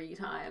like 3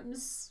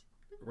 times.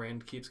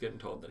 Rand keeps getting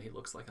told that he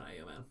looks like an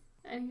Aiel man.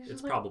 And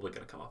it's probably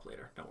going to come up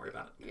later. Don't worry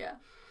about it. Yeah.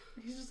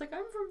 He's just like,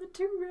 I'm from the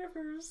Two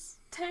Rivers.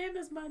 Tam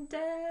is my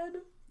dad.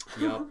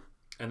 Yep.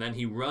 And then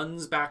he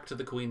runs back to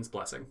the Queen's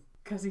blessing.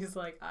 Because he's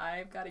like,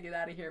 I've got to get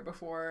out of here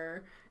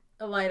before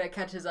Elida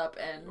catches up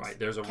and Right,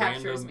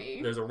 captures me.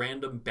 There's a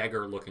random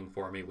beggar looking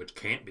for me, which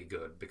can't be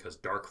good because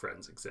dark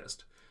friends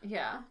exist.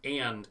 Yeah.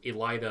 And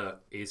Elida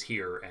is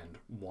here and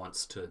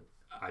wants to,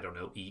 I don't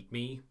know, eat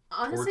me,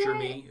 Honestly, torture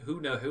me. Who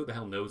the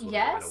hell knows what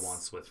yes. Elida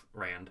wants with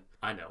Rand?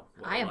 I know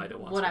what I am, Elida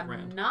wants what with I'm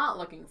Rand. not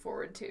looking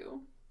forward to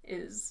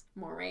is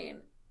Moiraine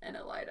and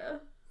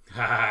Elida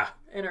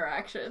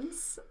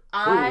interactions.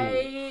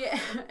 I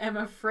am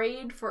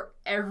afraid for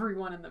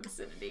everyone in the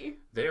vicinity.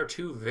 They are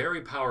two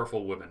very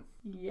powerful women.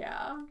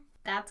 Yeah.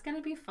 That's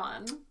gonna be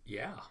fun.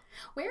 Yeah.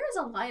 Where is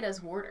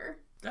Elida's warder?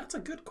 That's a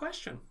good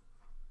question.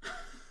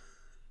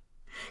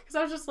 Because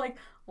I was just like,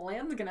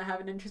 Lan's gonna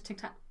have an interesting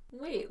time.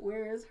 Wait,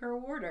 where is her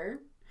warder?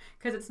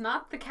 Because it's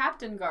not the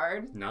captain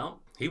guard. No,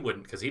 he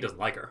wouldn't because he doesn't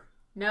like her.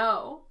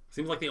 No.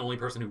 Seems like the only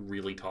person who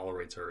really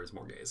tolerates her is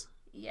Morghese.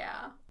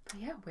 Yeah. But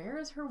yeah, where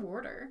is her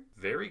warder?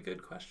 Very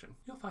good question.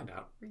 You'll find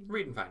out.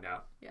 Read and find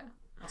out. Yeah.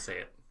 I'll say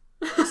it.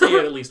 I'll say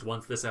it at least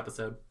once this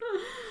episode.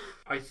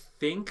 I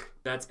think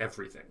that's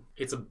everything.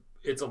 It's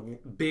a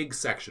big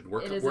section.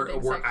 We're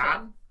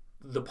at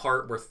the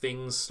part where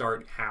things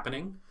start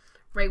happening.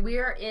 Right, we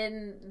are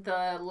in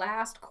the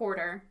last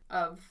quarter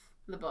of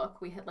the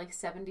book. We had like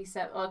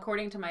 77, well,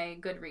 according to my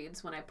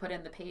Goodreads, when I put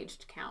in the page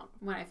count,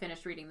 when I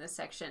finished reading this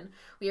section,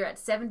 we are at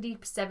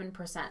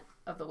 77%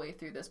 of the way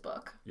through this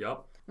book.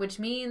 Yep. Which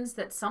means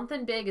that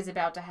something big is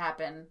about to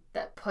happen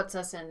that puts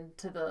us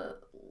into the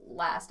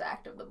last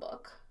act of the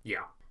book.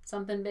 Yeah.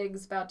 Something big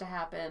is about to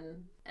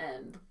happen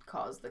and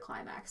cause the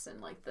climax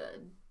and like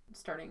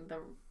starting the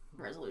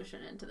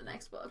resolution into the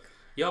next book.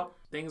 Yep.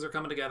 Things are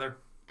coming together.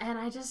 And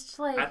I just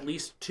like... At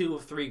least 2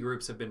 of 3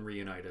 groups have been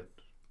reunited.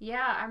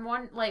 Yeah,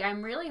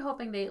 I'm really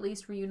hoping they at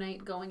least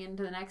reunite going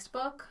into the next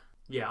book.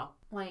 Yeah.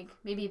 Like,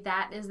 maybe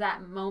that is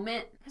that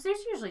moment. Because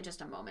there's usually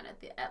just a moment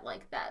at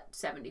like that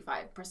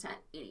 75%,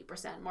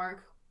 80%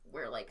 mark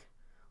where like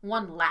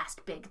one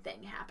last big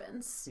thing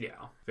happens.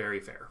 Yeah. Very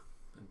fair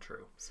and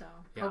true. So,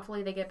 yeah.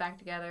 Hopefully they get back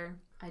together.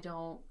 I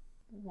don't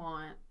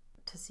want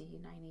to see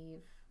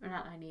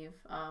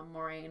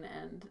Moiraine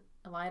and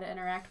Elida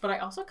interact, but I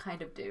also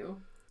kind of do.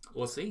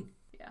 We'll see.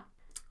 Yeah.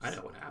 I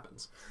know what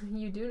happens.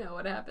 You do know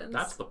what happens.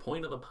 That's the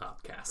point of the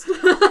podcast.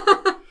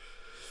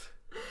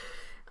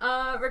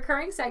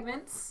 Recurring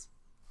segments.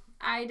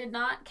 I did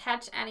not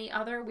catch any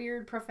other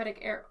weird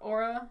prophetic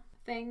aura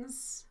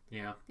things.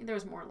 Yeah. There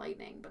was more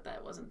lightning, but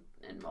that wasn't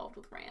involved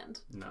with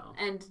Rand. No.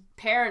 And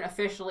Perrin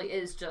officially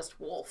is just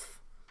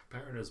Wolf.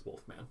 Perrin is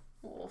Wolfman.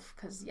 Wolf,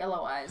 because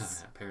yellow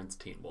eyes. Perrin's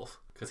Teen Wolf,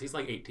 because he's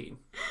like 18.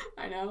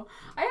 I know.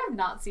 I have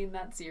not seen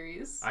that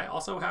series. I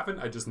also haven't.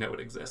 I just know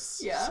it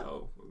exists. Yeah.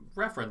 So,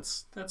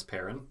 reference, that's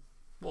Perrin.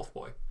 Wolf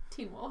Boy.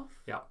 Teen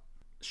Wolf. Yeah.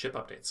 Ship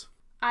updates.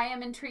 I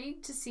am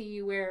intrigued to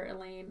see where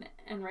Elaine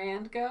and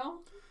Rand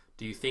go.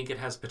 Do you think it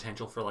has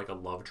potential for like a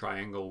love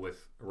triangle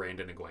with Rand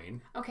and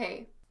Egwene?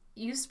 Okay.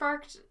 You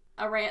sparked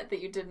a rant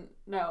that you didn't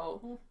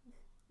know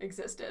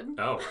existed.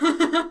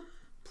 Oh.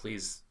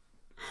 Please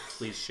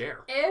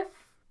share. If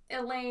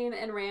Elaine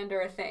and Rand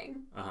are a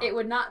thing, it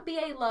would not be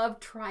a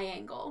love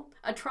triangle.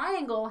 A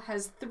triangle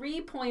has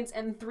 3 points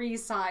and 3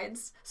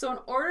 sides. So in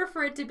order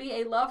for it to be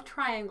a love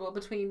triangle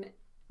between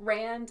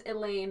Rand,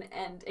 Elaine,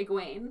 and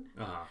Egwene,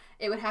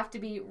 it would have to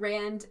be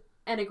Rand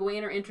and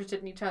Egwene are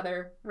interested in each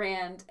other,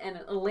 Rand and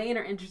Elaine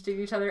are interested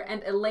in each other,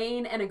 and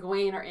Elaine and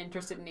Egwene are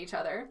interested in each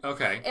other.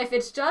 Okay. If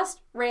it's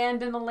just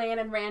Rand and Elaine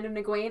and Rand and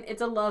Egwene,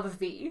 it's a love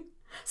V.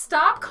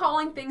 Stop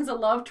calling things a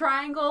love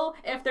triangle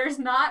if there's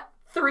not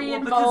 3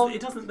 involved.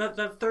 Because it doesn't.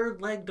 That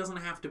third leg doesn't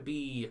have to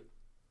be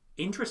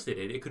interested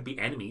in it. It could be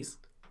enemies.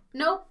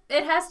 Nope.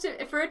 It has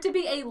to, for it to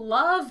be a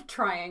love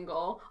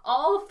triangle,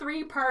 all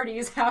 3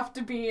 parties have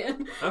to be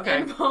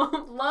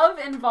love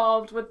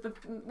involved with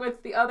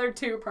the other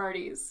 2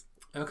 parties.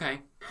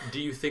 Okay. Do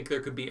you think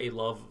there could be a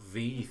love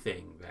V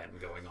thing then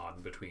going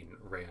on between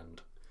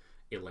Rand,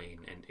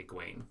 Elaine, and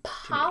Egwene?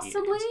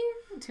 Possibly.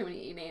 Too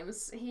many E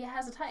names. He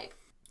has a type.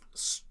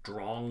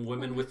 Strong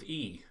women with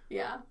E.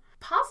 Yeah.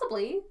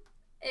 Possibly.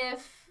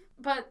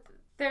 But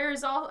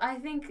there's all, I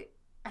think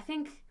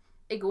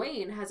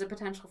Egwene has a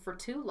potential for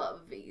 2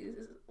 love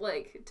Vs.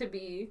 Like, to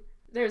be,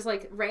 there's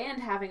like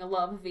Rand having a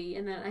love V,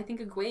 and then I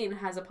think Egwene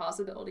has a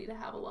possibility to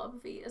have a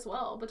love V as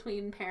well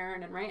between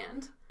Perrin and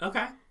Rand.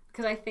 Okay.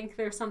 Because I think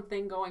there's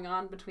something going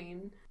on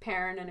between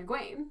Perrin and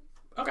Egwene.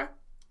 Okay.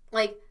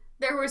 Like,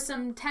 there were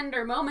some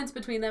tender moments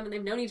between them, and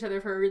they've known each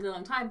other for a really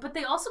long time, but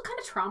they also kind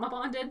of trauma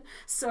bonded,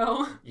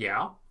 so...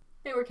 Yeah?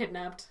 They were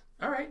kidnapped.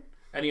 All right.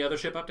 Any other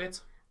ship updates?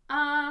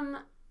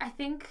 I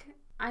think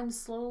I'm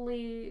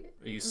slowly...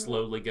 Are you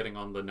slowly getting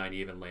on the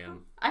Nynaeve and Lan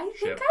I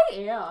ship?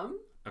 think I am.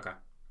 Okay.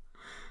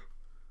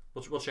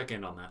 We'll check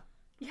in on that.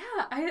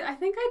 Yeah, I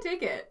think I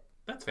dig it.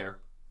 That's fair.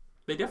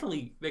 They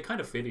kind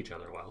of fit each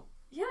other well.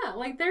 Yeah,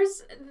 like there's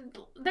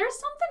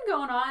something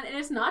going on, and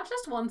it's not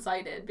just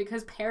one-sided,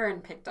 because Perrin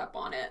picked up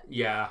on it.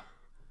 Yeah.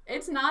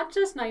 It's not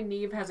just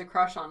Nynaeve has a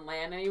crush on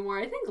Lan anymore.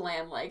 I think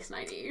Lan likes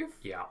Nynaeve.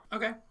 Yeah.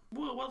 Okay.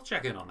 We'll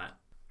check in on that.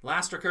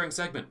 Last recurring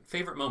segment,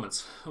 favorite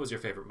moments. What was your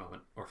favorite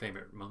moment or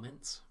favorite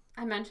moments?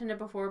 I mentioned it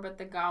before, but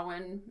the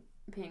Gawain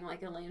being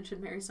like Elaine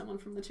should marry someone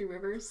from the Two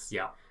Rivers.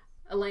 Yeah.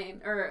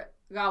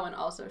 Gawain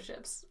also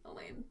ships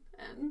Elaine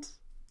and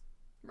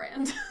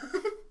Rand.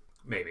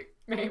 Maybe.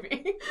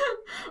 Maybe.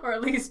 Or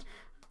at least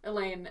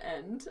Elaine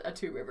and a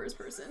Two Rivers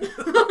person.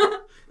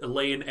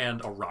 Elaine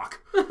and a rock.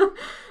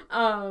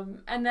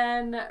 And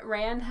then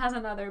Rand has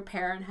another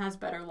Perrin has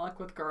better luck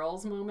with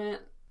girls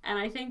moment. And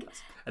I think...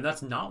 And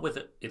that's not with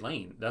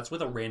Elaine. That's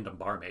with a random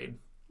barmaid.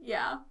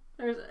 Yeah.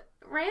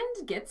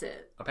 Rand gets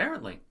it.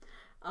 Apparently.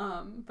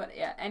 But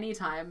yeah,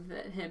 anytime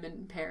that him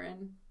and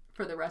Perrin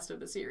for the rest of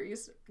the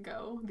series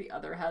go, the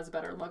other has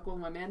better luck with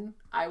women,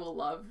 I will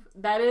love.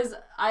 That is,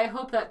 I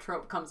hope that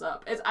trope comes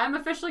up. I'm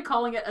officially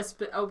calling it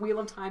a Wheel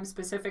of Time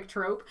specific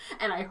trope,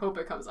 and I hope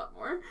it comes up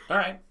more. All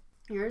right.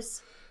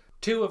 Yours?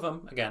 2 of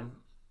them, again.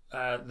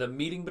 The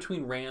meeting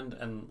between Rand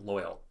and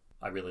Loial,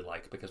 I really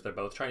like, because they're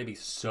both trying to be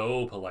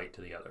so polite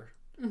to the other.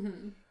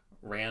 Mm-hmm.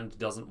 Rand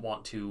doesn't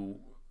want to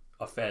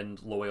offend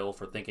Loial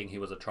for thinking he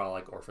was a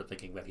Trolloc or for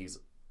thinking that he's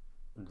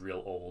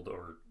real old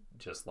or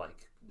just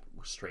like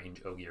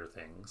strange Ogier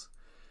things.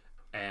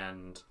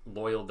 And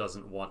Loial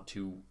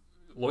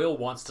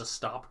wants to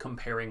stop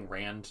comparing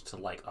Rand to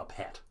like a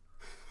pet.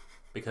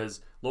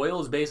 Because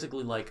Loial is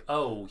basically like,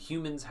 oh,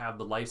 humans have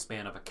the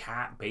lifespan of a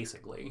cat,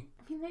 basically.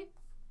 I mean,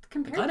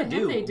 compared kind to of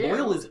him, they do.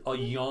 Loial is a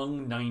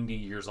young 90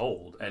 years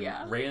old, and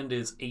Yeah. Rand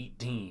is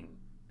 18.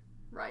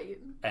 Right.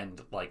 And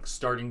like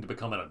starting to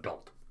become an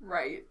adult.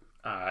 Right.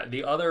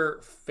 The other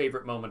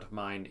favorite moment of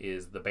mine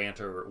is the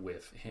banter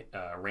with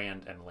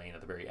Rand and Elaine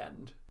at the very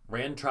end.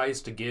 Rand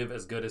tries to give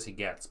as good as he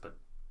gets, but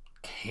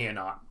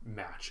cannot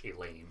match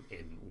Elaine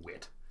in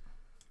wit.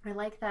 I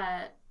like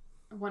that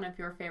one of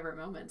your favorite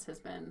moments has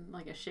been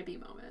like a shippy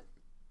moment.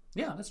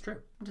 Yeah, that's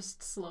true.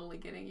 Just slowly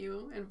getting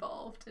you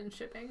involved in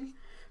shipping.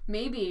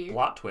 Maybe...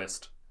 Plot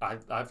twist.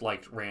 I've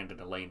liked Rand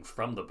and Elaine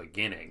from the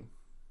beginning.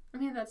 I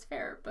mean, that's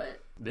fair, but...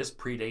 This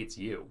predates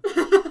you.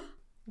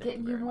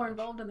 Getting you more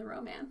involved in the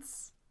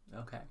romance.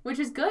 Okay. Which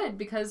is good,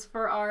 because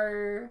for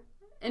our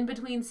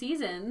in-between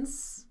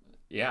seasons...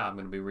 Yeah, I'm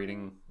going to be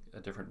reading a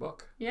different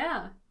book.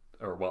 Yeah.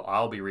 Or, well,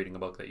 I'll be reading a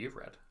book that you've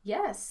read.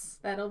 Yes,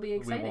 that'll be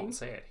exciting. We won't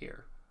say it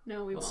here.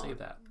 No, we won't. We'll save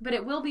that. But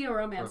it will be a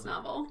romance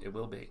novel. It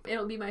will be.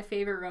 It'll be my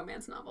favorite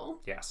romance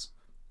novel. Yes.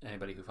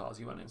 Anybody who follows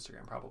you on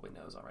Instagram probably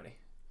knows already.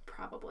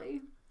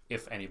 Probably.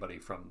 If anybody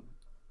from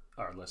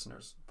our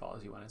listeners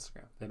follows you on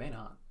Instagram. They may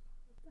not.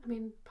 I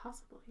mean,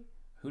 possibly.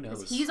 Who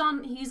knows? He's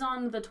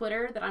on the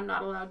Twitter that I'm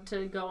not allowed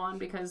to go on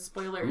because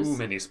spoilers. Too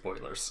many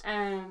spoilers.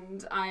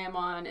 And I am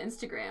on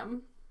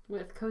Instagram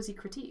with Cozy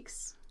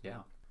Critiques. Yeah.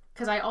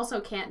 Because I also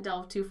can't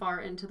delve too far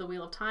into the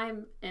Wheel of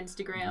Time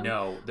Instagram.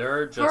 No,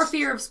 they're just... For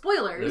fear of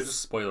spoilers. There's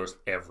just spoilers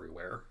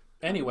everywhere.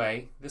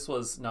 Anyway, this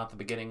was Not the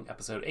Beginning,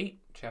 Episode 8,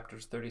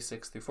 Chapters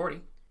 36 through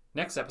 40.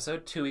 Next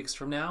episode, 2 weeks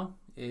from now,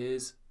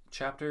 is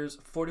Chapters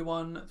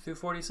 41 through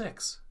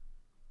 46.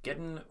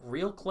 Getting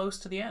real close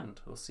to the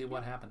end. We'll see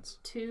what happens.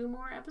 2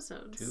 more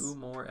episodes. 2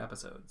 more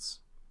episodes.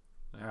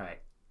 All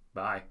right.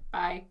 Bye.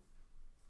 Bye.